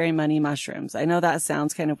receive very many mushrooms. I know that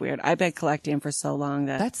sounds kind of weird. I've been collecting for so long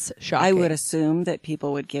that's shocking. I would assume that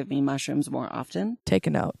people would give me mushrooms more often. Take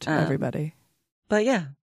a note, everybody. But yeah,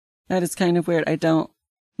 that is kind of weird.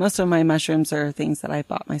 Most of my mushrooms are things that I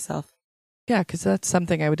bought myself. Yeah, because that's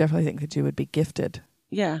something I would definitely think that you would be gifted.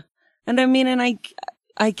 Yeah. And I mean, and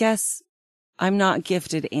I guess I'm not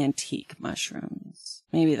gifted antique mushrooms.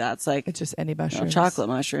 Maybe that's like it's just any mushrooms. Chocolate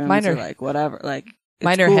mushrooms mine are, or like whatever. Like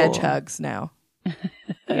mine are cool. hedgehogs now.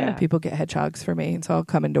 Yeah, people get hedgehogs for me, and so I'll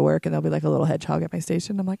come into work and there'll be like a little hedgehog at my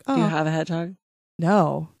station. I'm like, oh, do you have a hedgehog?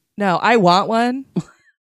 No, I want one,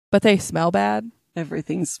 but they smell bad.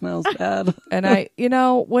 Everything smells bad. And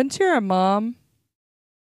once you're a mom,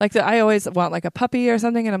 like I always want like a puppy or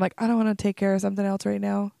something, and I'm like, I don't want to take care of something else right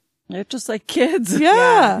now. They're just like kids.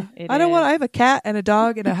 Yeah. I have a cat and a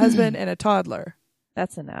dog and a husband and a toddler.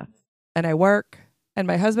 That's enough. And I work and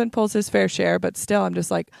my husband pulls his fair share, but still I'm just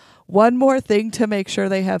like, one more thing to make sure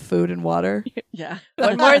they have food and water. Yeah.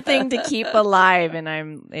 One more thing to keep alive.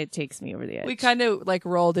 And it takes me over the edge. We kind of like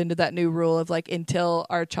rolled into that new rule of like, until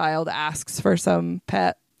our child asks for some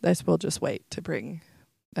pet, we'll just wait to bring.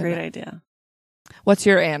 Great idea. What's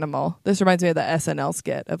your animal? This reminds me of the SNL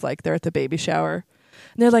skit of like, they're at the baby shower.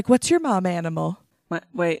 And they're like, what's your mom animal?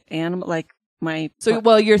 Animal? Like my...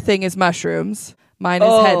 your thing is mushrooms. Mine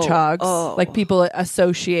is hedgehogs. Like people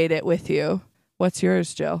associate it with you. What's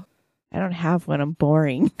yours, Jill? I don't have one. I'm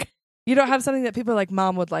boring. You don't have something that people are like,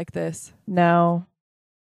 Mom would like this? No,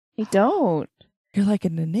 I don't. You're like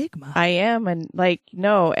an enigma. I am. And like,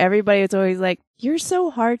 no, everybody is always like, you're so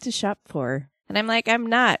hard to shop for. And I'm like, I'm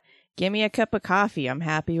not. Give me a cup of coffee. I'm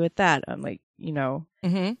happy with that. I'm like,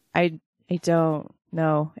 I don't.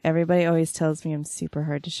 No, everybody always tells me I'm super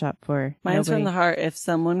hard to shop for. Mine's from the heart. If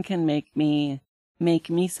someone can make me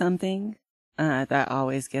something, that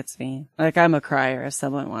always gets me. Like I'm a crier. If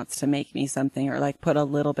someone wants to make me something or like put a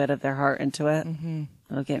little bit of their heart into it,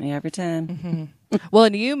 it'll get me every time. Well,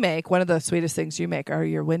 and you make one of the sweetest things you make are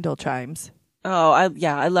your window chimes. Oh,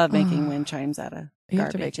 I love making wind chimes out of you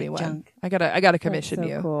have to make me one. Junk. I gotta commission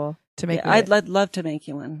you. Cool. To make I'd love to make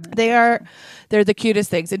you one. They're the cutest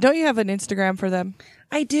things. And don't you have an Instagram for them?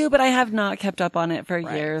 I do, but I have not kept up on it for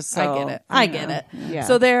years. So I get it. Yeah.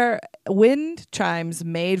 So they're wind chimes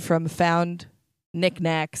made from found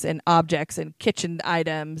knickknacks and objects and kitchen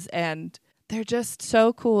items, and they're just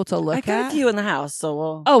so cool to look at. I got a few in the house,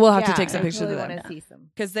 so we'll have to take some pictures of them. I see some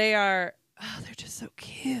because they're just so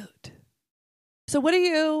cute. So what do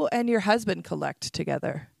you and your husband collect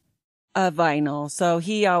together? Vinyl. So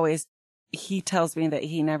he tells me that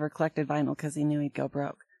he never collected vinyl because he knew he'd go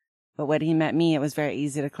broke. But when he met me, it was very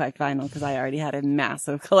easy to collect vinyl because I already had a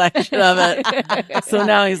massive collection of it. So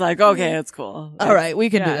now he's like, okay, it's cool. All right, we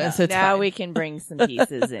can do this. It's now fine. We can bring some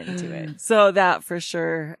pieces into it. So that for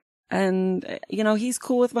sure. And, he's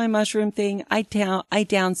cool with my mushroom thing. I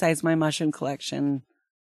downsized my mushroom collection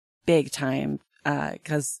big time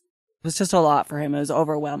because it was just a lot for him. It was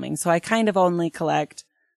overwhelming. So I kind of only collect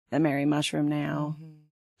the Mary mushroom now.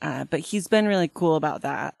 But he's been really cool about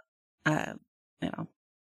that,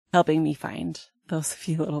 helping me find those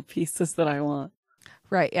few little pieces that I want.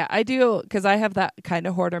 Right. Yeah, I do, because I have that kind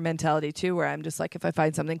of hoarder mentality too, where I'm just like, if I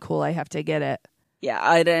find something cool, I have to get it. Yeah,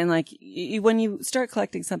 and like when you start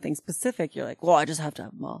collecting something specific, you're like, well, I just have to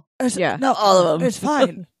have them all. Yeah. No, all of them. It's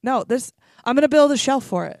fine. No, I'm going to build a shelf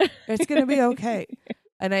for it. It's going to be okay.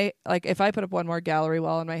 And I like, if I put up one more gallery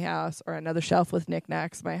wall in my house or another shelf with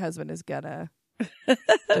knickknacks, my husband is gonna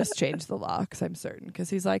just change the locks. I'm certain,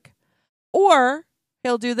 because he's like, or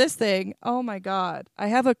he'll do this thing. Oh my God, I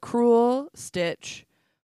have a Cruel Stitch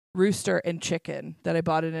rooster and chicken that I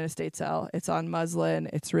bought in an estate sale. It's on muslin.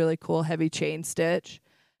 It's really cool, heavy chain stitch.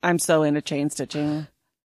 I'm so into chain stitching.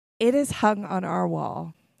 It is hung on our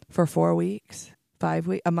wall for 4 weeks, 5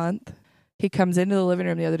 weeks, a month. He comes into the living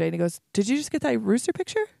room the other day and he goes, "Did you just get that rooster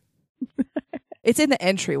picture?" It's in the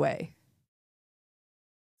entryway.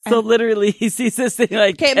 So literally he sees this thing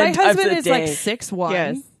like, okay, 10 my times husband a is day. like 6'1".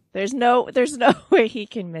 Yes. There's no way he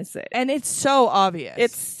can miss it. And it's so obvious.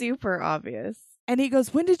 It's super obvious. And he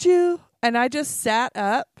goes, "When did you?" And I just sat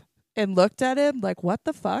up and looked at him like, what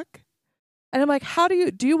the fuck? And I'm like,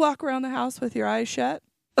 do you walk around the house with your eyes shut?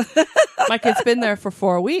 Like, it's been there for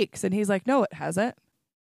 4 weeks. And he's like, "No, it hasn't."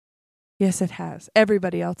 "Yes, it has.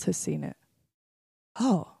 Everybody else has seen it."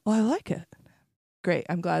 "Oh, well, I like it." Great.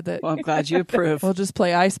 I'm glad that Well, I'm glad you approve. we'll just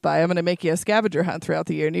play I Spy. I'm going to make you a scavenger hunt throughout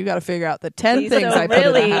the year, and you got to figure out the 10 So things I put in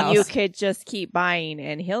really, the house. you could just keep buying,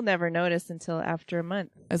 and he'll never notice until after a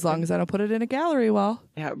month. As long as I don't put it in a gallery wall.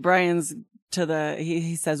 Yeah, Brian's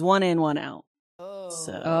he says one in, one out.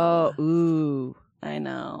 So Ooh. I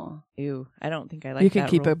know. Ew. I don't think I like You can that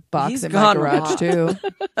keep rule. a box He's in my gone garage, wrong. too.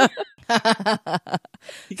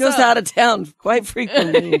 He goes out of town quite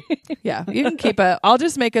frequently. Yeah, you can keep I'll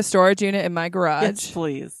just make a storage unit in my garage. Yes,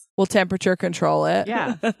 please. We'll temperature control it.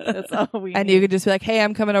 Yeah. That's all we And need. you could just be like, "Hey,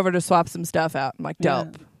 I'm coming over to swap some stuff out." I'm like,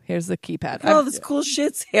 "Dope. Here's the keypad." Oh, this cool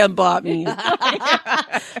shit Sam bought me.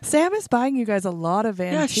 Sam is buying you guys a lot of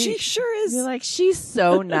Yeah, antiques. she sure is. You're like, she's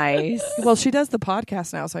so nice. Well, she does the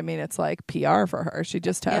podcast now, so I mean, it's like PR for her. She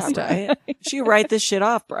just has to. right? She write this shit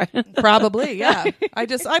off, Brian. Probably, yeah.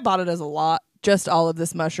 I bought it as a lot, just all of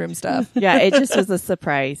this mushroom stuff. Yeah, it just was a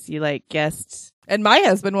surprise. You like guessed. And my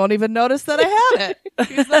husband won't even notice that I have it.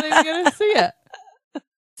 He's not even going to see it.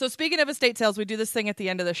 So speaking of estate sales, we do this thing at the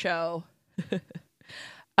end of the show.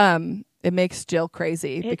 It makes Jill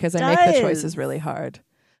crazy It because I make the does. choices really hard.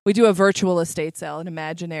 We do a virtual estate sale, an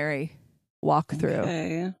imaginary walkthrough.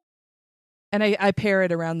 Okay. And I pair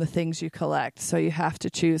it around the things you collect. So you have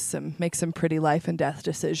to make some pretty life and death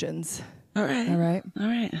decisions. All right. All right. All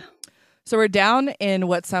right. So we're down in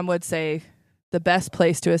what some would say the best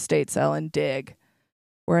place to estate sell and dig.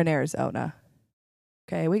 We're in Arizona.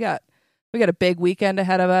 Okay, we got a big weekend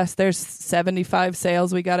ahead of us. There's 75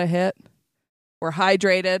 sales we got to hit. We're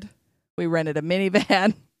hydrated. We rented a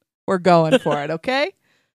minivan. We're going for it, okay?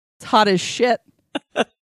 It's hot as shit.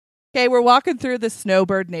 Okay, we're walking through the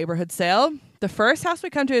Snowbird neighborhood sale. The first house we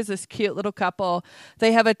come to is this cute little couple.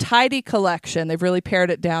 They have a tidy collection. They've really pared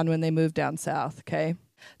it down when they moved down south, okay?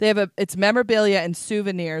 They have it's memorabilia and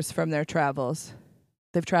souvenirs from their travels.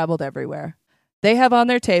 They've traveled everywhere. They have on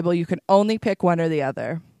their table, you can only pick one or the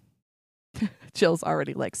other. Jill's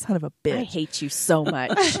already like, son of a bitch. I hate you so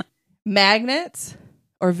much. Magnets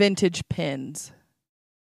or vintage pins?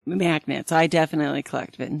 Magnets. I definitely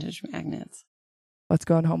collect vintage magnets. What's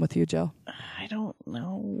going home with you, Jill? I don't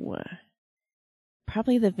know.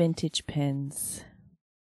 Probably the vintage pins.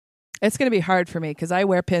 It's going to be hard for me because I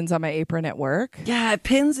wear pins on my apron at work. Yeah,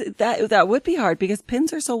 pins, that would be hard because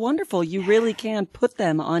pins are so wonderful. You really can put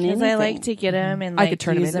them on Because anything. I like to get them and I like could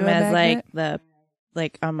turn 'em use into them a as magnet.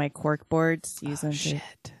 like on my cork boards. Use them. Shit.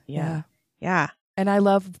 Yeah. Yeah. And I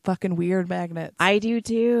love fucking weird magnets. I do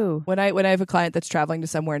too. When I have a client that's traveling to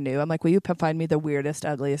somewhere new, I'm like, will you find me the weirdest,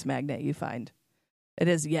 ugliest magnet you find? It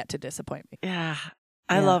has yet to disappoint me. Yeah.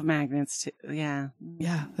 I love magnets too. Yeah.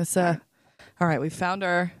 Yeah. That's all right. We found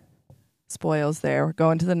our spoils there. We're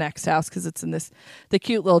going to the next house because it's in the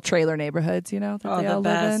cute little trailer neighborhoods, that Oh, they the all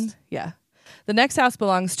live in. best. Yeah. The next house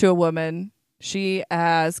belongs to a woman. She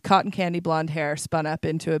has cotton candy blonde hair spun up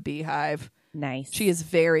into a beehive. Nice. She is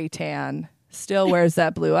very tan. Still wears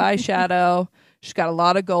that blue eyeshadow. She's got a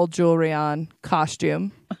lot of gold jewelry on.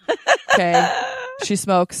 Costume. Okay. She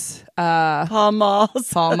smokes Pall Malls.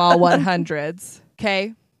 Pall Mall 100s.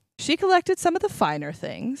 Okay. She collected some of the finer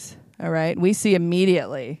things. All right. We see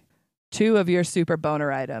immediately two of your super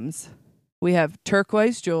boner items. We have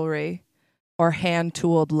turquoise jewelry or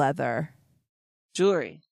hand-tooled leather.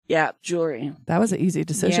 Jewelry. Yeah, jewelry. That was an easy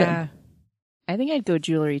decision. Yeah. I think I'd go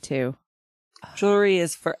jewelry too. Jewelry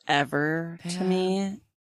is forever Yeah. to me.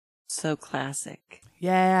 So classic.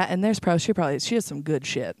 Yeah, and there's she has some good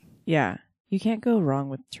shit. Yeah. You can't go wrong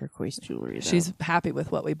with turquoise jewelry, though. She's happy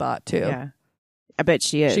with what we bought, too. Yeah. I bet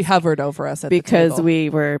she is. She hovered over us at the because table. we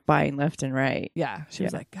were buying left and right. Yeah. She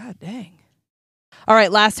was like, God dang. All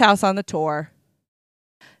right. Last house on the tour.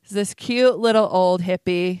 It's this cute little old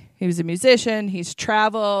hippie. He was a musician. He's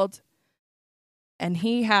traveled. And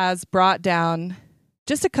he has brought down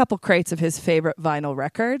just a couple crates of his favorite vinyl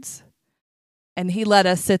records. And he let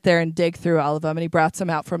us sit there and dig through all of them. And he brought some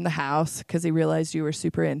out from the house because he realized you were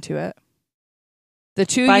super into it.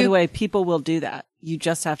 By the way, people will do that. You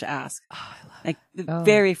just have to ask. Oh, I love like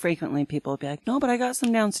very frequently, people will be like, "No, but I got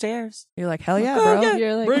some downstairs." You're like, hell yeah, Oh, bro. yeah.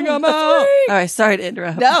 You're like, Bring oh, them out. All right, sorry to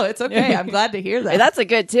interrupt. No, it's okay. I'm glad to hear that. Hey, that's a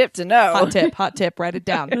good tip to know. Hot tip. Write it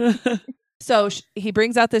down. So he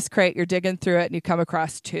brings out this crate. You're digging through it, and you come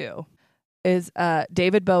across two. Is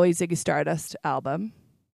David Bowie Ziggy Stardust album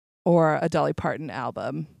or a Dolly Parton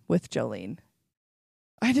album with Jolene?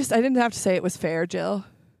 I didn't have to say it was fair, Jill.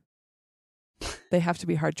 They have to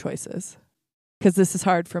be hard choices because this is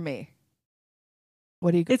hard for me.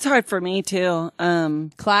 What do you? It's hard for me too.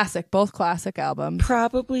 Both classic albums.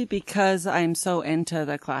 Probably because I'm so into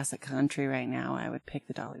the classic country right now, I would pick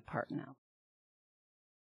the Dolly Parton album.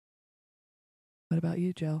 What about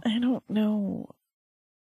you, Jill? I don't know.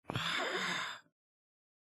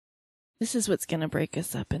 This is what's going to break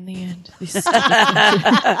us up in the end.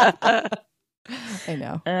 I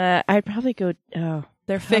know. I'd probably go...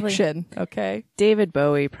 They're fiction, okay? David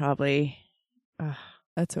Bowie, probably.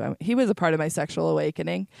 That's who he was a part of my sexual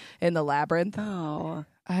awakening in the Labyrinth. Oh,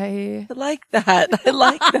 I like that. I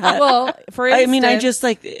like that. Well, for instance, I mean, I just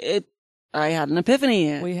like it. I had an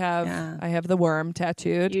epiphany. I have the worm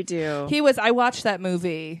tattooed. You do. I watched that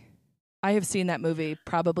movie. I have seen that movie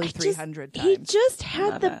probably 300 times. He just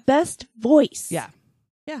had the best voice. Yeah.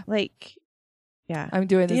 Like, yeah. I'm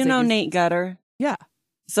doing this. Do you know Nate Gutter? Yeah.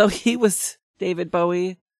 So he was David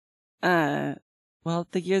Bowie. Well,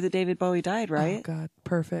 the year that David Bowie died, right? Oh God,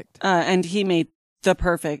 perfect. And he made the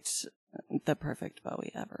perfect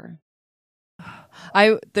Bowie ever.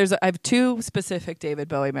 I have two specific David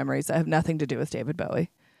Bowie memories that have nothing to do with David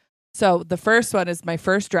Bowie. So the first one is my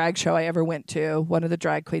first drag show I ever went to. One of the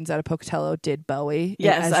drag queens out of Pocatello did Bowie.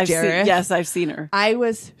 Yes, I've seen her. I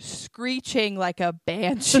was screeching like a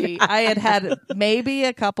banshee. I had maybe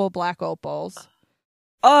a couple black opals.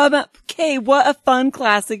 Okay, what a fun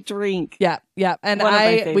classic drink. Yeah. And One of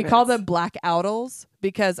my we favorites. call them black outles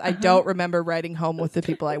because I don't remember riding home with the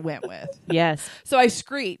people I went with. Yes. So I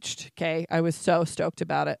screeched. Okay. I was so stoked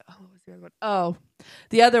about it. Oh, what was the other one? Oh,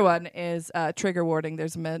 the other one is trigger warning.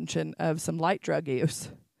 There's a mention of some light drug use.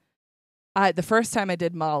 The first time I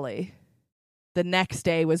did Molly, the next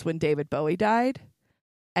day was when David Bowie died.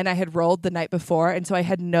 And I had rolled the night before. And so I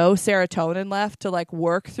had no serotonin left to like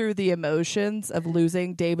work through the emotions of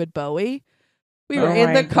losing David Bowie. We were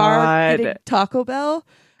in the car eating Taco Bell.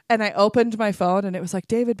 And I opened my phone and it was like,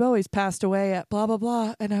 David Bowie's passed away at blah, blah,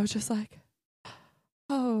 blah. And I was just like,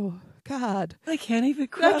 oh, God. I can't even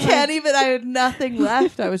cry. I had nothing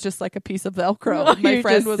left. I was just like a piece of Velcro. My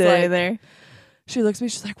friend was like, there. She looks at me,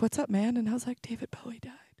 she's like, what's up, man? And I was like, David Bowie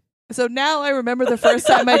died. So now I remember the first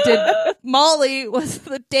time I did Molly was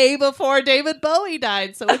the day before David Bowie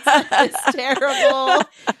died. So it's like this terrible.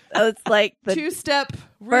 It's like the two-step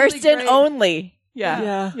really first and great. only.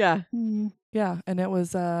 Yeah. Yeah, and it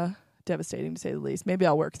was devastating to say the least. Maybe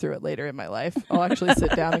I'll work through it later in my life. I'll actually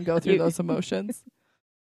sit down and go through those emotions.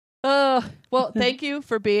 Well, thank you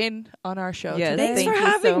for being on our show Yes, today. Thanks Thank for you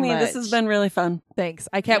having so me. much. This has been really fun. Thanks.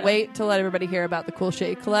 I can't wait to let everybody hear about the cool shit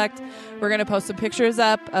you collect. We're going to post some pictures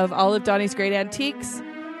up of all of Donnie's great antiques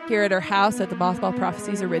here at her house at the Mothball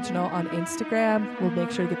Prophecies Original on Instagram. We'll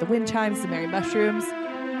make sure to get the wind chimes, the merry mushrooms.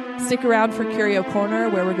 Stick around for Curio Corner,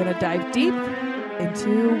 where we're going to dive deep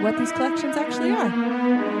into what these collections actually are.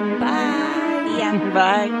 Bye. Yeah.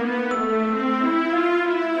 Bye.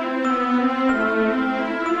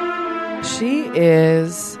 She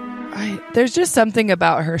is... there's just something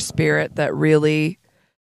about her spirit that really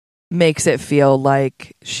makes it feel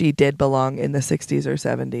like she did belong in the 60s or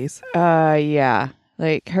 70s. Yeah.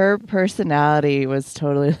 Like her personality was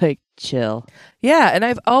totally like chill. Yeah,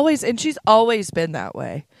 and she's always been that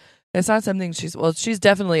way. It's not something she's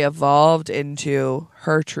definitely evolved into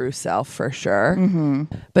her true self for sure. Mm-hmm.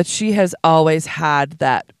 But she has always had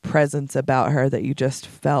that presence about her that you just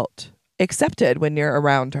felt accepted when you're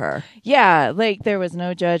around her. Yeah, like there was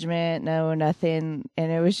no judgment, no nothing.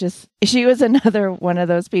 And it was just, she was another one of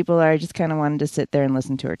those people that I just kind of wanted to sit there and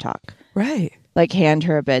listen to her talk. Right. Like hand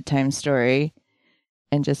her a bedtime story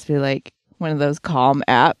and just be like one of those calm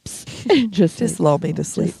apps. just like, lull me to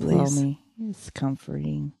sleep, just lull please. me. It's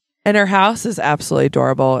comforting. And her house is absolutely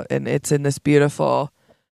adorable. And it's in this beautiful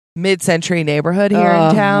mid-century neighborhood here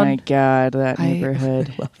in town. Oh my God, that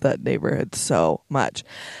neighborhood. I love that neighborhood so much.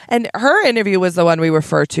 And her interview was the one we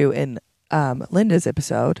refer to in Linda's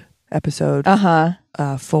episode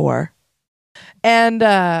 4. And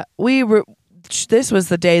this was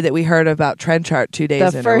the day that we heard about Trenchard 2 days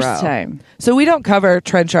in a row. The first time. So we don't cover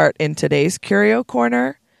Trenchard in today's Curio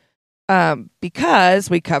Corner because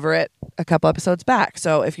we cover it a couple episodes back.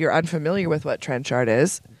 So if you're unfamiliar with what Trenchard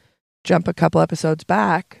is, jump a couple episodes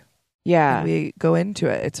back. Yeah. And we go into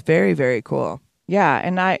it. It's very, very cool. Yeah.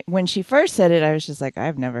 And when she first said it, I was just like,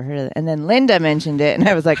 I've never heard of it. And then Linda mentioned it, and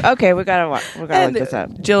I was like, okay, we gotta look this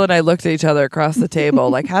up. Jill and I looked at each other across the table,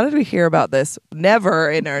 like, how did we hear about this? Never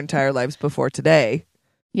in our entire lives before today.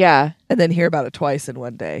 Yeah. And then hear about it twice in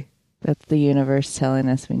one day. That's the universe telling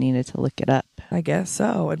us we needed to look it up. I guess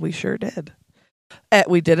so. And we sure did.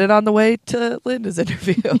 We did it on the way to Linda's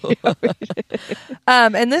interview.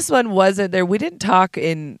 And this one wasn't there. We didn't talk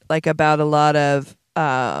about a lot of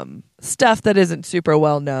stuff that isn't super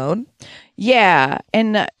well known. Yeah.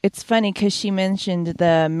 And it's funny because she mentioned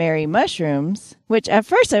the Mary mushrooms, which at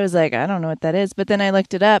first I was like, I don't know what that is. But then I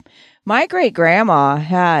looked it up. My great grandma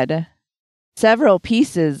had several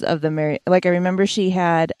pieces of the Mary. Like I remember she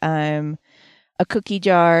had a cookie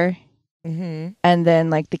jar. Mm-hmm. And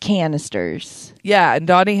then like the canisters. Yeah, and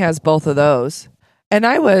Donnie has both of those. And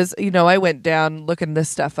I went down looking this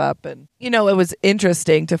stuff up, and it was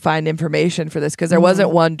interesting to find information for this because there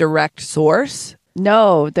wasn't one direct source.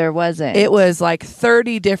 No, there wasn't. It was like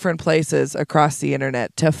 30 different places across the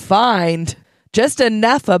internet to find just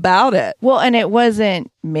enough about it. Well, and it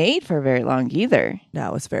wasn't made for very long either. No,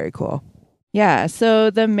 it was very cool. Yeah,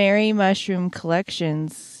 so the Mary Mushroom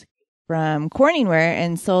collections from Corningware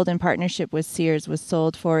and sold in partnership with Sears was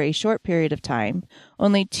sold for a short period of time,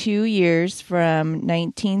 only 2 years from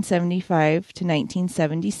 1975 to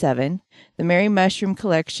 1977. The Mary Mushroom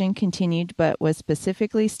collection continued but was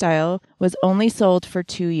specifically style was only sold for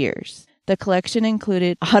 2 years. The collection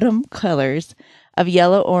included autumn colors of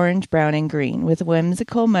yellow, orange, brown, and green with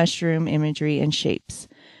whimsical mushroom imagery and shapes.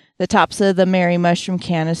 The tops of the Mary Mushroom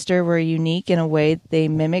canister were unique in a way they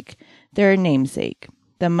mimic their namesake,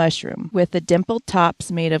 the mushroom, with the dimpled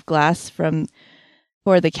tops made of glass for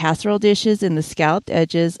the casserole dishes and the scalloped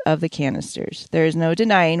edges of the canisters. There is no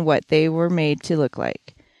denying what they were made to look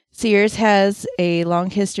like. Sears has a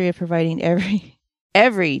long history of providing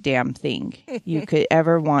every damn thing you could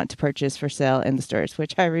ever want to purchase for sale in the stores,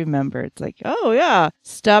 which I remember. It's like, oh yeah,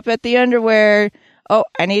 stop at the underwear. Oh,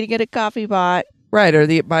 I need to get a coffee pot. Right, or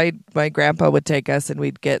my grandpa would take us and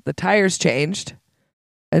we'd get the tires changed.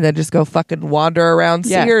 And then just go fucking wander around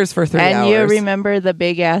Sears for 3 hours. And you remember the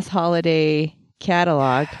big ass holiday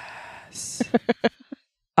catalog.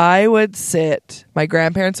 I would sit, my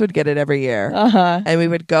grandparents would get it every year. And we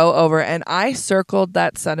would go over, and I circled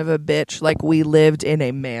that son of a bitch like we lived in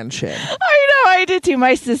a mansion. I know, I did too.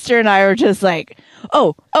 My sister and I were just like,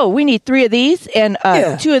 oh, we need 3 of these and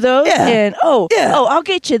 2 of those. Yeah. And I'll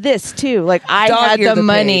get you this too. Like I had the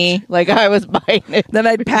money, page. Like I was buying it. Then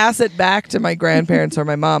I'd pass it back to my grandparents or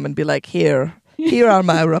my mom and be like, here are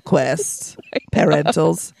my requests,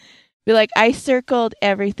 parentals. Be like, I circled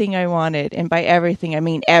everything I wanted. And by everything, I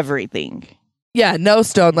mean everything. Yeah, no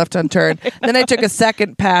stone left unturned. Then I took a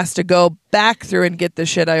second pass to go back through and get the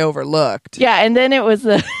shit I overlooked. Yeah, and then it was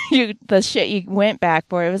the shit you went back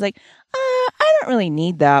for. It was like, I don't really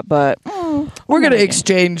need that, but we're going to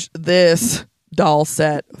exchange this doll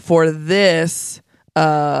set for this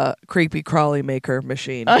creepy crawly maker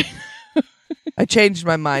machine. I changed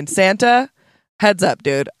my mind. Santa, heads up,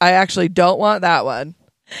 dude. I actually don't want that one.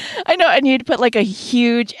 I know, and you'd put like a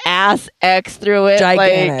huge ass X through it.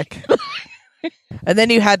 Gigantic. And then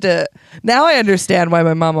you had to, now I understand why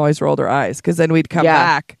my mom always rolled her eyes, because then we'd come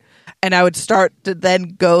back and I would start to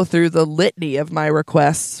then go through the litany of my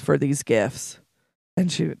requests for these gifts. And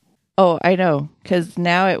she would. Oh, I know, because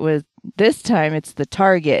now this time it's the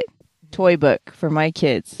Target toy book for my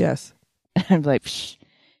kids. Yes. I'm like, psh,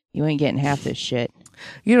 you ain't getting half this shit.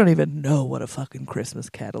 You don't even know what a fucking Christmas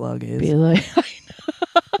catalog is. Be like, I know.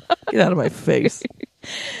 Get out of my face.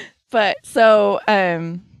 But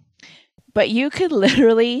but you could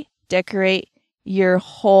literally decorate your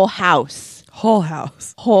whole house. Whole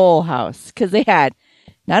house. Because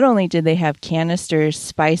not only did they have canisters,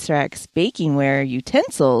 spice racks, bakingware,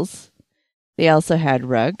 utensils, they also had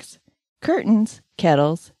rugs, curtains,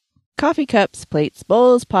 kettles, coffee cups, plates,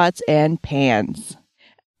 bowls, pots, and pans.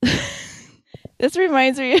 This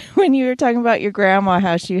reminds me when you were talking about your grandma,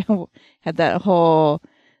 how she had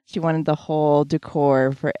she wanted the whole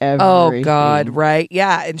decor for everything. Oh, God, right.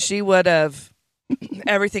 Yeah, and she would have,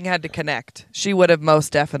 everything had to connect. She would have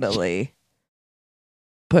most definitely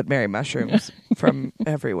put Mary mushrooms from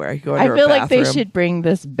everywhere. You go into I her feel like they bathroom. should bring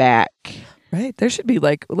this back. Right? There should be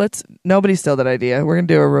like, nobody stole that idea. We're going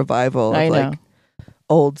to do a revival I of know. like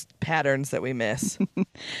old patterns that we miss.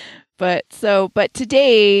 But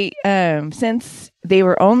today, since they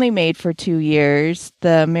were only made for 2 years,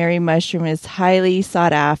 the Mary mushroom is highly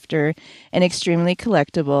sought after and extremely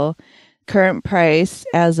collectible. Current price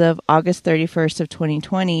as of August 31st of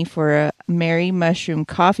 2020 for a Mary mushroom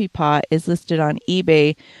coffee pot is listed on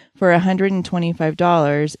eBay for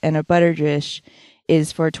 $125, and a butter dish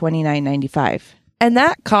is for $29.95. And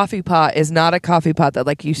that coffee pot is not a coffee pot that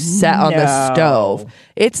like you set on the stove.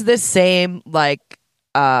 It's the same like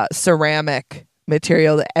ceramic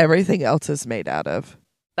material that everything else is made out of.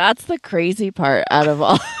 That's the crazy part out of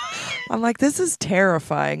all. I'm like, this is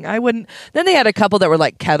terrifying. I wouldn't. Then they had a couple that were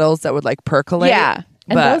like kettles that would like percolate. Yeah.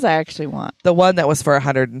 And but those I actually want. the one that was for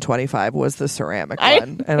 125 was the ceramic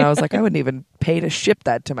one. And I was like, I wouldn't even pay to ship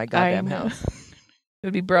that to my goddamn house. It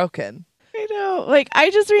would be broken. I know. Like, I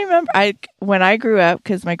just remember when I grew up,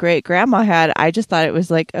 because my great grandma had, I just thought it was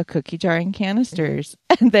like a cookie jar and canisters.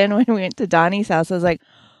 And then when we went to Donnie's house, I was like,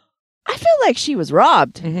 I feel like she was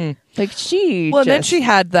robbed. Mm-hmm. Like she. Well, then she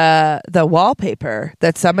had the wallpaper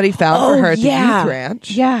that somebody found for her at the youth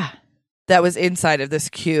ranch. Yeah. That was inside of this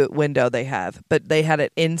cute window they have, but they had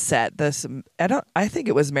it inset. I think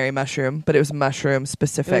it was Mary Mushroom, but it was mushroom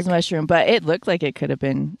specific. It was mushroom, but it looked like it could have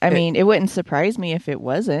been. I mean, it wouldn't surprise me if it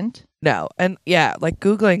wasn't. No. And yeah, like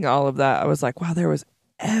Googling all of that, I was like, wow, there was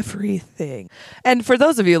everything. And for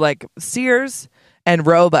those of you like Sears and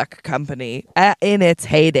Roebuck Company in its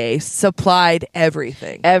heyday supplied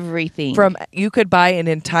everything. Everything. From you could buy an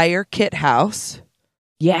entire kit house.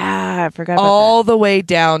 Yeah, I forgot about all the way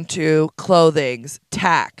down to clothings,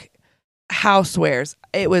 tack, housewares.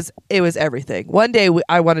 It was everything. One day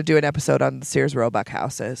I want to do an episode on the Sears Roebuck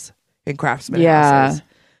houses and craftsman houses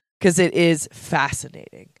because it is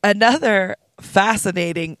fascinating. Another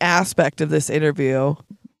fascinating aspect of this interview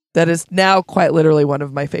that is now quite literally one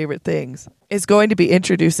of my favorite things is going to be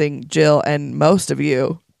introducing Jill and most of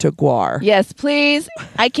you to guar. Yes, please.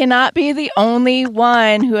 I cannot be the only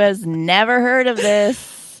one who has never heard of this.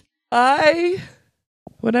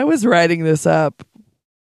 When I was writing this up,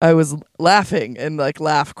 I was laughing and like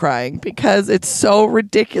crying because it's so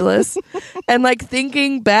ridiculous. And like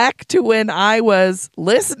thinking back to when I was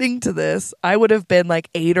listening to this, I would have been like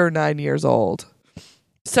 8 or 9 years old.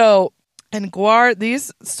 So, and guar,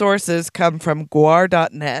 these sources come from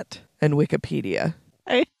guar.net and Wikipedia.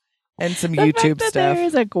 And some YouTube fact stuff. that there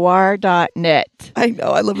is a guar.net. I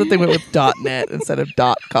know. I love that they went with .net instead of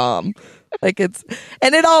 .com. Like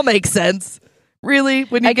and it all makes sense. Really,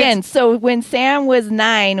 when you so when Sam was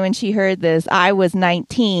 9 when she heard this, I was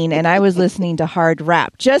 19 and I was listening to hard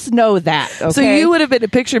rap. Just know that. Okay? So you would have been,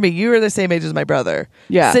 picture me, you were the same age as my brother.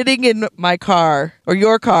 Yeah. Sitting in my car or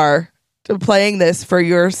your car playing this for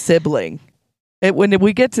your sibling. When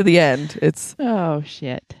we get to the end, it's oh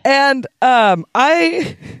shit. And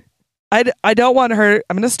I don't want her.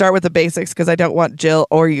 I'm going to start with the basics because I don't want Jill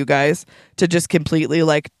or you guys to just completely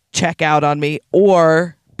like check out on me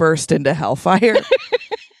or burst into hellfire.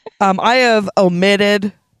 I have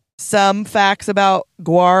omitted some facts about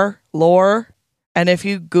guar lore, and if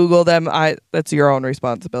you Google them, that's your own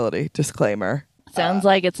responsibility. Disclaimer. Sounds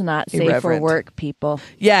like it's not safe irreverent. for work, people.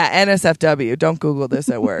 Yeah, NSFW. Don't Google this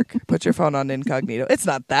at work. Put your phone on incognito. It's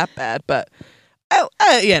not that bad, but yeah,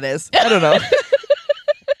 it is. I don't know.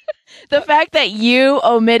 The fact that you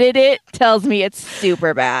omitted it tells me it's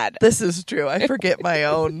super bad. This is true. I forget my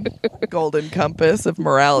own golden compass of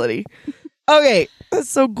morality. Okay,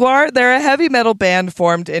 so guar, they're a heavy metal band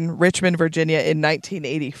formed in Richmond, Virginia in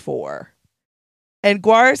 1984. And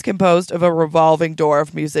guar is composed of a revolving door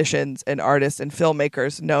of musicians and artists and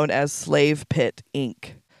filmmakers known as Slave Pit,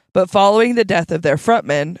 Inc. But following the death of their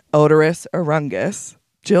frontman, Oderus Urungus,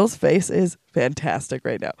 Jill's face is fantastic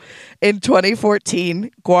right now. In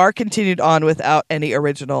 2014, guar continued on without any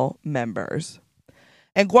original members.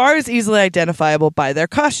 And guar is easily identifiable by their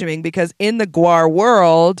costuming because in the guar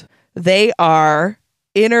world, they are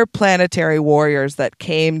interplanetary warriors that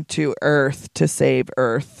came to Earth to save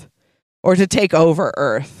Earth or to take over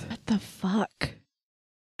Earth. What the fuck?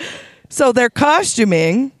 So their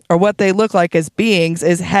costuming, or what they look like as beings,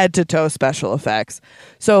 is head to toe special effects.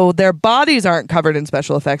 So their bodies aren't covered in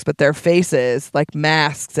special effects, but their faces, like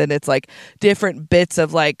masks, and it's like different bits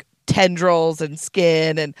of like tendrils and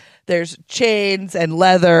skin, and there's chains and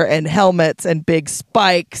leather and helmets and big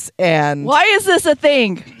spikes and why is this a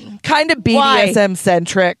thing? Kind of BDSM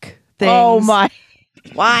centric things. Oh my.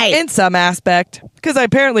 Why? In some aspect. Because I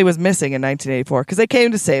apparently was missing in 1984 because they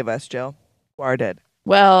came to save us, Jill. Guar did.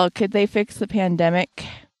 Well, could they fix the pandemic?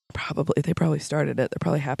 Probably. They probably started it. They're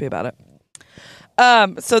probably happy about it.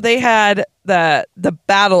 So they had the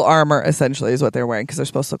battle armor, essentially, is what they're wearing, because they're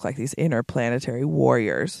supposed to look like these interplanetary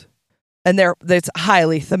warriors. And it's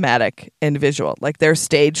highly thematic and visual. Like, their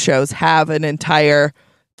stage shows have an entire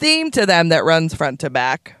theme to them that runs front to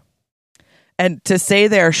back. And to say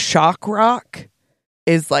they're shock rock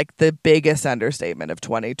is like the biggest understatement of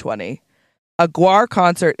 2020. A Gwar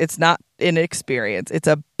concert, it's not an experience. It's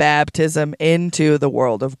a baptism into the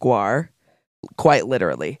world of Gwar, quite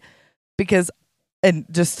literally. Because, and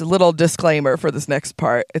just a little disclaimer for this next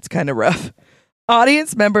part, it's kind of rough.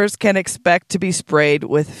 Audience members can expect to be sprayed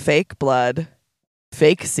with fake blood,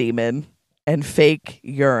 fake semen, and fake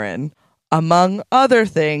urine, among other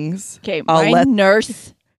things. Okay, my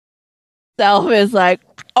nurse self is like,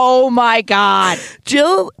 oh my God.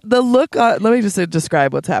 Jill, the look on, let me just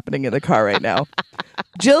describe what's happening in the car right now.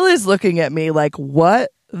 Jill is looking at me like, what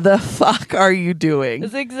the fuck are you doing?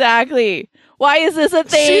 That's exactly. Why is this a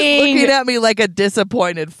thing? She's looking at me like a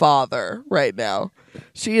disappointed father right now.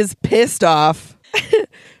 She is pissed off.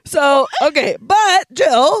 So, okay, but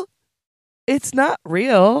Jill, it's not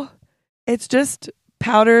real. It's just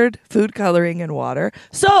powdered food coloring and water.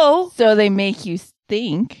 So they make you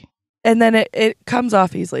think. And then it comes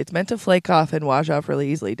off easily. It's meant to flake off and wash off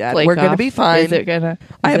really easily, Dad. Flake We're going to off. be fine. Is it gonna?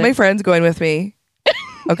 I have my friends going with me.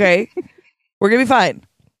 Okay? We're going to be fine.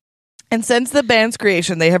 And since the band's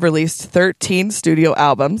creation, they have released 13 studio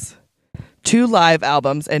albums, 2 live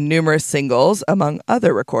albums, and numerous singles, among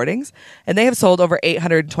other recordings. And they have sold over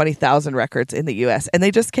 820,000 records in the U.S. And they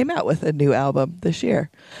just came out with a new album this year.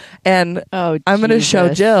 And I'm going to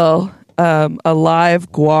show Jill a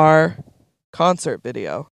live Gwar concert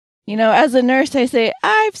video. You know, as a nurse, I say,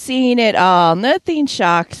 I've seen it all. Nothing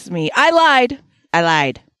shocks me. I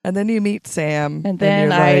lied. And then you meet Sam. And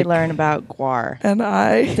then I learn about Gwar. And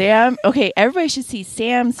Sam, okay, everybody should see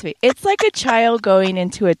Sam's face. It's like a child going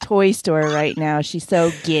into a toy store right now. She's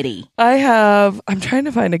so giddy. I'm trying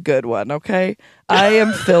to find a good one, okay? I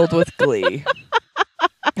am filled with glee.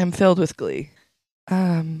 I'm filled with glee.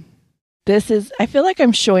 I feel like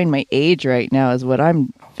I'm showing my age right now is what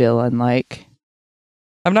I'm feeling like.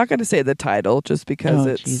 I'm not going to say the title just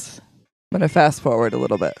because I'm going to fast forward a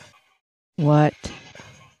little bit. What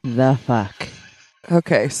the fuck?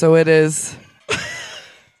 Okay, so it is.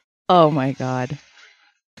 Oh my God.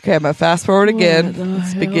 Okay, I'm going to fast forward again.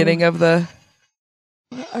 It's beginning of the.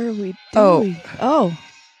 What are we doing? Oh.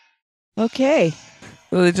 Okay.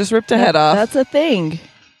 Well, they just ripped a head off. That's a thing.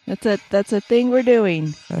 That's a thing we're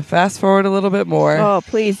doing. Fast forward a little bit more. Oh,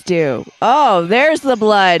 please do. Oh, there's the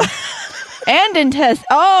blood. And intestine.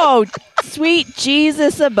 Oh, sweet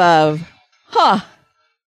Jesus above. Huh.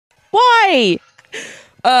 Why?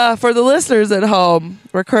 For the listeners at home,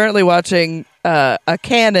 we're currently watching a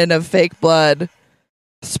cannon of fake blood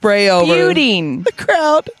spray over Feuding. the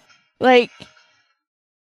crowd. Like,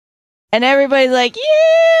 and everybody's like,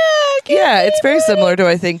 yeah. Yeah, it's very similar to,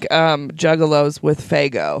 I think, Juggalos with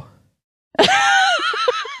Faygo.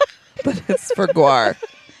 But it's for Gwar.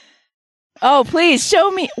 Oh, please show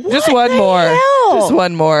me. Just one more. Hell? Just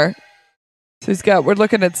one more. So we're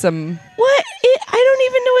looking at some. What? I don't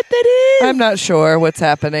even know what that is. I'm not sure what's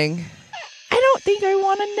happening. I don't think I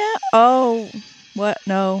want to know. Oh, what?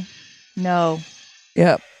 No.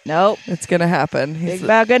 Yep. Nope. It's going to happen. Big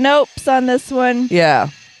bag of nopes on this one. Yeah.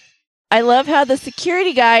 I love how the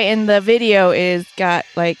security guy in the video is got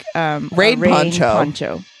like rain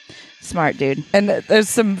poncho. Smart dude. And there's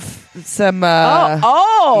some yeah.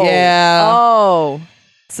 Oh.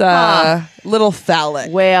 It's little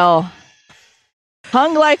phallic. Well,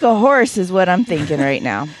 hung like a horse is what I'm thinking right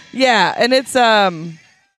now. Yeah, and it's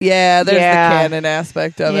there's the canon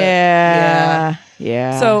aspect of it. Yeah.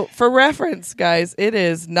 So for reference, guys, it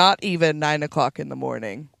is not even 9:00 in the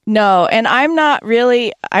morning. No, and I'm not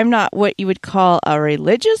what you would call a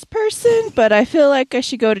religious person, but I feel like I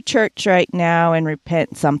should go to church right now and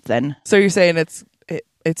repent something. So you're saying it's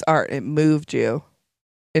art. It moved you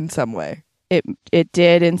in some way. It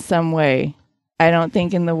did in some way. I don't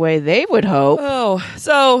think in the way they would hope. Oh,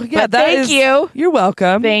 so yeah, but thank you. You're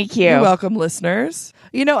welcome. Thank you. You're welcome, listeners.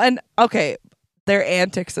 You know, and okay, their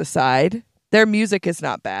antics aside, their music is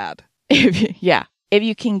not bad. If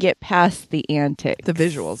you can get past the antics. The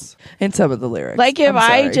visuals and some of the lyrics. Like if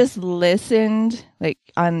I just listened like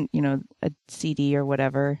on, a CD or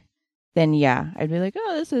whatever, then I'd be like,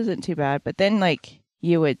 oh, this isn't too bad. But then like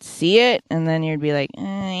you would see it and then you'd be like,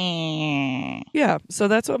 Yeah, so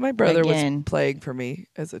that's what my brother was playing for me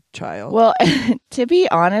as a child. Well, to be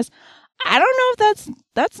honest, I don't know if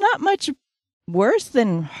that's not much worse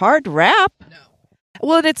than hard rap. No.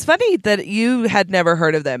 Well, and it's funny that you had never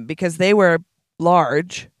heard of them because they were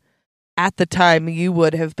large at the time you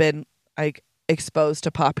would have been like exposed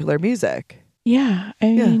to popular music. Yeah.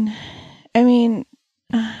 I mean,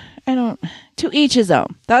 I don't, to each his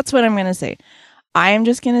own. That's what I'm going to say. I am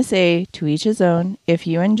just going to say to each his own. If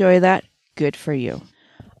you enjoy that, good for you.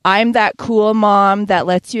 I'm that cool mom that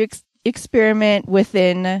lets you experiment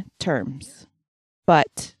within terms,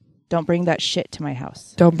 but don't bring that shit to my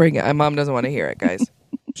house. Don't bring it. My mom doesn't want to hear it, guys.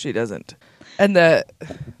 She doesn't. And the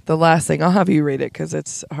last thing, I'll have you read it because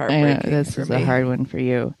it's heartbreaking. This is a hard one for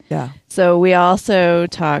you. Yeah. So we also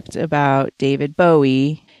talked about David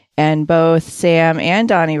Bowie, and both Sam and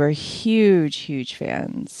Donnie were huge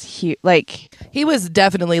fans. He was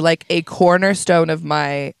definitely like a cornerstone of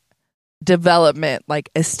my development, like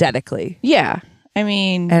aesthetically. Yeah. I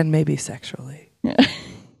mean, and maybe sexually.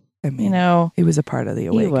 I mean, he was a part of the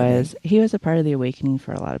awakening. He was a part of the awakening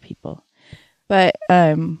for a lot of people. But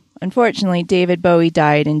unfortunately, David Bowie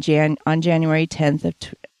died on January 10th of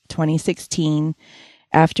 2016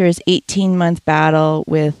 after his 18-month battle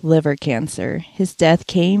with liver cancer. His death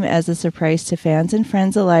came as a surprise to fans and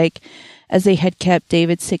friends alike, as they had kept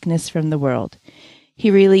David's sickness from the world.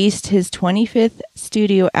 He released his 25th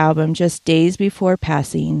studio album just days before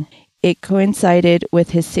passing. It coincided with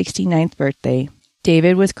his 69th birthday.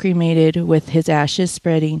 David was cremated with his ashes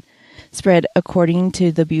spread according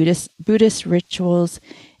to the Buddhist rituals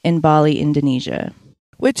in Bali, Indonesia.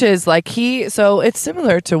 Which is like so it's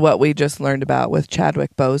similar to what we just learned about with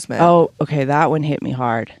Chadwick Boseman. Oh, okay. That one hit me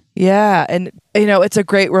hard. Yeah. And, it's a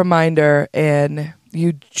great reminder, and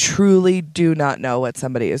you truly do not know what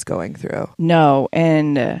somebody is going through. No.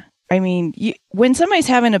 And I mean, when somebody's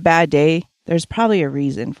having a bad day, there's probably a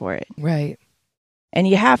reason for it. Right. And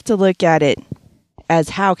you have to look at it as,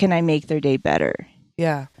 how can I make their day better?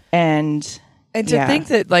 Yeah. And to think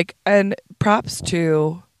that, and props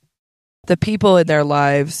to the people in their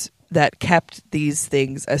lives that kept these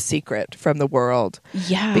things a secret from the world.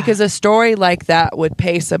 Yeah. Because a story like that would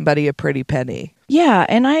pay somebody a pretty penny. Yeah.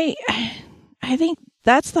 And I think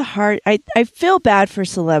that's the hard. I feel bad for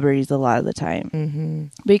celebrities a lot of the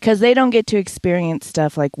time because they don't get to experience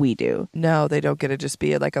stuff like we do. No, they don't get to just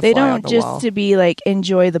be like a they fly don't on the just wall. to be like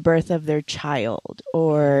enjoy the birth of their child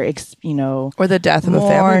or or the death of a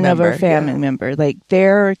family member. Of a family member. Like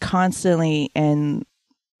they're constantly in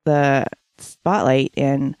the spotlight,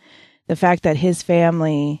 and the fact that his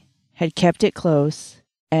family had kept it close,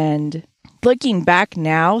 and looking back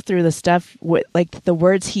now through the stuff, like the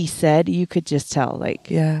words he said, you could just tell, like,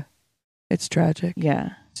 yeah, it's tragic.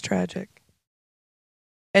 Yeah, it's tragic.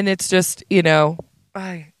 And it's just, I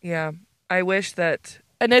wish that,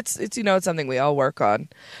 and it's it's something we all work on.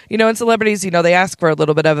 And celebrities, they ask for a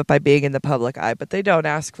little bit of it by being in the public eye, but they don't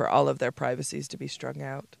ask for all of their privacies to be strung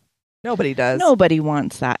out. Nobody does. Nobody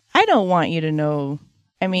wants that. I don't want you to know.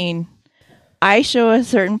 I mean, I show a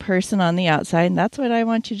certain person on the outside, and that's what I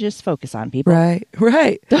want you to just focus on, people. Right.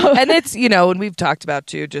 And it's, and we've talked about,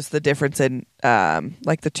 too, just the difference in,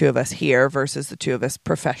 like the two of us here versus the two of us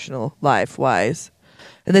professional life-wise.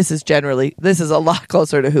 And this is a lot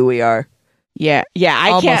closer to who we are. Yeah.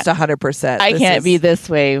 Almost 100%. I can't be this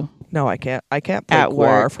way. No, I can't. I can't play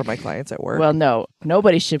guar for my clients at work. Well, no.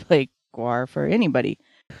 Nobody should play guar for anybody.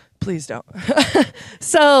 Please don't.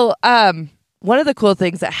 So, one of the cool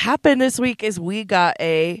things that happened this week is we got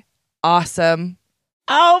a awesome,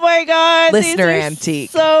 oh my God, listener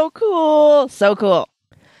antique. So cool. So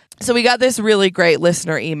we got this really great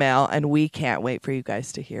listener email, and we can't wait for you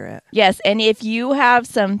guys to hear it. Yes, and if you have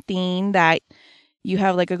something that you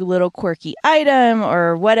have, like a little quirky item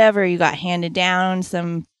or whatever you got handed down,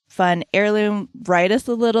 some fun heirloom, write us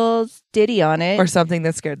a little ditty on it. Or something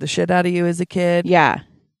that scared the shit out of you as a kid. Yeah.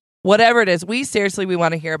 Whatever it is, we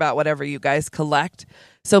want to hear about whatever you guys collect.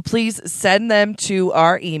 So please send them to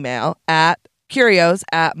our email at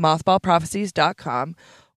curios@mothballprophecies.com,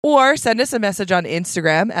 or send us a message on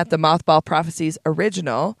Instagram at the Mothball Prophecies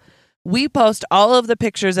Original. We post all of the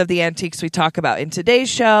pictures of the antiques we talk about in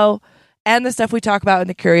today's show and the stuff we talk about in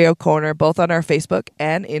the Curio Corner, both on our Facebook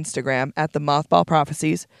and Instagram at the Mothball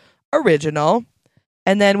Prophecies Original.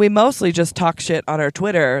 And then we mostly just talk shit on our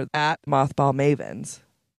Twitter at Mothball Mavens.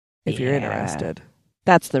 If you're interested.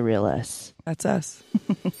 That's the real us. That's us.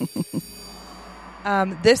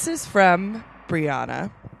 This is from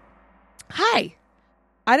Brianna. Hi.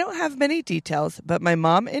 I don't have many details, but my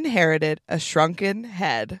mom inherited a shrunken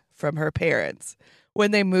head from her parents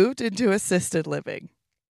when they moved into assisted living.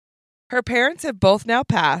 Her parents have both now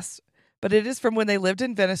passed, but it is from when they lived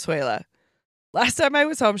in Venezuela. Last time I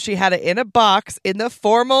was home, she had it in a box in the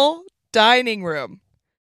formal dining room.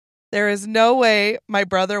 There is no way my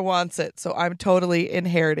brother wants it, so I'm totally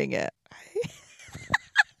inheriting it.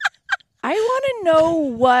 I want to know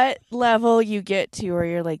what level you get to where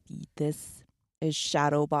you're like, this is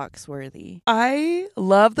shadow box worthy. I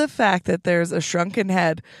love the fact that there's a shrunken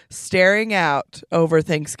head staring out over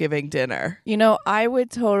Thanksgiving dinner. You know, I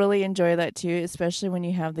would totally enjoy that too, especially when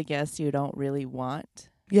you have the guests you don't really want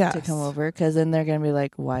Yes. to come over, because then they're going to be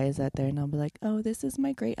like, why is that there? And I'll be like, oh, this is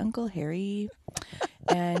my great Uncle Harry.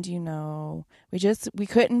 And, you know, we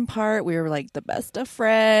couldn't part. We were like the best of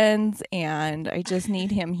friends. And I just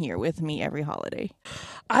need him here with me every holiday.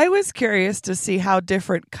 I was curious to see how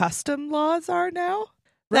different custom laws are now.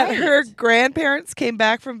 Right. That her grandparents came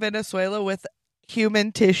back from Venezuela with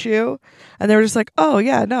human tissue and they were just like, oh,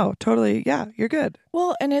 yeah, no, totally. Yeah, you're good.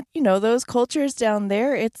 Well, and it, you know, those cultures down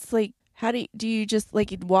there, it's like, how do you just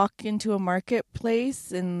like walk into a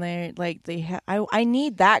marketplace and they're like, I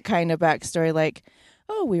need that kind of backstory. Like,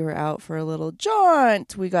 oh, we were out for a little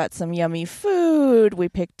jaunt. We got some yummy food. We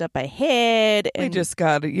picked up a head. And We just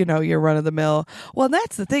got, your run of the mill. Well,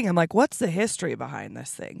 that's the thing. I'm like, what's the history behind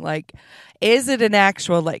this thing? Like, is it an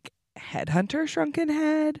actual like headhunter shrunken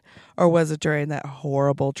head? Or was it during that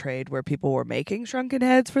horrible trade where people were making shrunken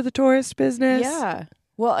heads for the tourist business? Yeah.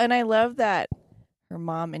 Well, and I love that her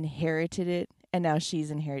mom inherited it and now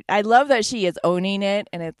she's inherited. I love that she is owning it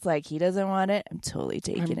and it's like, he doesn't want it. I'm totally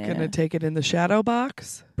taking it. I'm going to take it in the shadow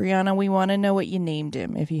box. Brianna, we want to know what you named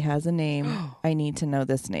him. If he has a name, I need to know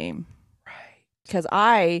this name. Right. Because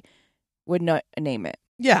I would not name it.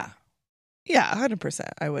 Yeah. Yeah,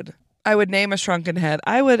 100%. I would name a shrunken head.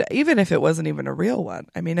 I would, even if it wasn't even a real one.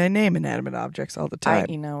 I mean, I name inanimate objects all the time.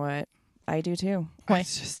 You know what? I do too.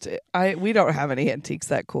 It's just, we don't have any antiques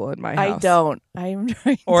that cool in my house. I don't. I'm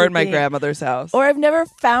trying Or to in my think. grandmother's house. Or I've never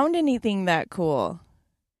found anything that cool.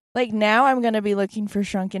 Like now I'm going to be looking for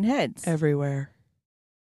shrunken heads. Everywhere.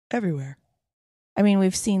 I mean,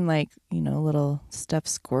 we've seen like, little stuffed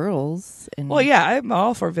squirrels. And Well, yeah, I'm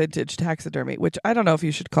all for vintage taxidermy, which I don't know if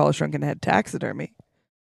you should call a shrunken head taxidermy.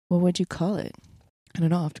 What would you call it? I don't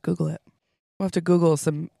know. I'll have to Google it. We'll have to Google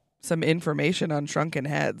some information on shrunken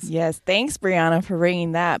heads. Yes. Thanks, Brianna, for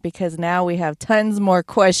bringing that, because now we have tons more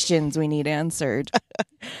questions we need answered.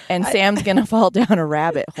 And Sam's going to fall down a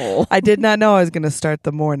rabbit hole. I did not know I was going to start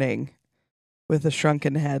the morning with a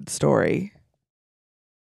shrunken head story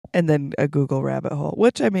and then a Google rabbit hole,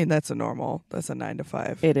 which, I mean, that's a 9 to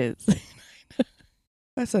 5. It is.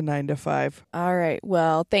 That's a 9 to 5. All right.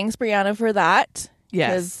 Well, thanks, Brianna, for that.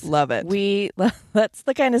 Yes, love it. That's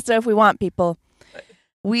the kind of stuff we want, people.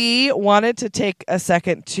 We wanted to take a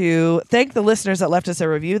second to thank the listeners that left us a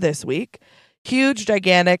review this week. Huge,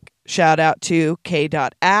 gigantic shout out to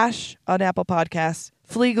K.Ash on Apple Podcasts,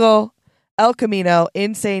 Flegel, El Camino,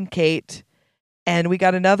 Insane Kate, and we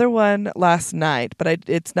got another one last night, but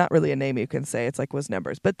it's not really a name you can say. It's like was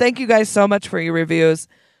numbers. But thank you guys so much for your reviews.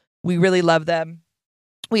 We really love them.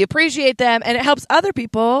 We appreciate them, and it helps other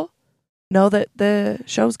people know that the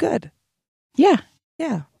show's good. Yeah.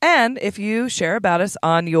 Yeah. And if you share about us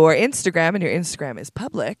on your Instagram, and your Instagram is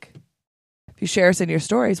public, if you share us in your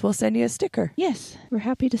stories, we'll send you a sticker. Yes. We're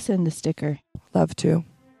happy to send the sticker. Love to.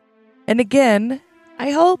 And again, I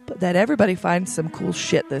hope that everybody finds some cool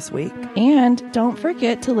shit this week. And don't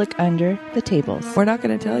forget to look under the tables. We're not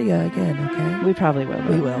going to tell you again, okay? We probably will.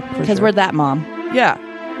 We will. Because we're that mom. Yeah.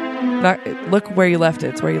 Look where you left it.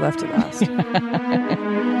 It's where you left it last.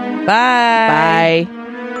 Bye. Bye.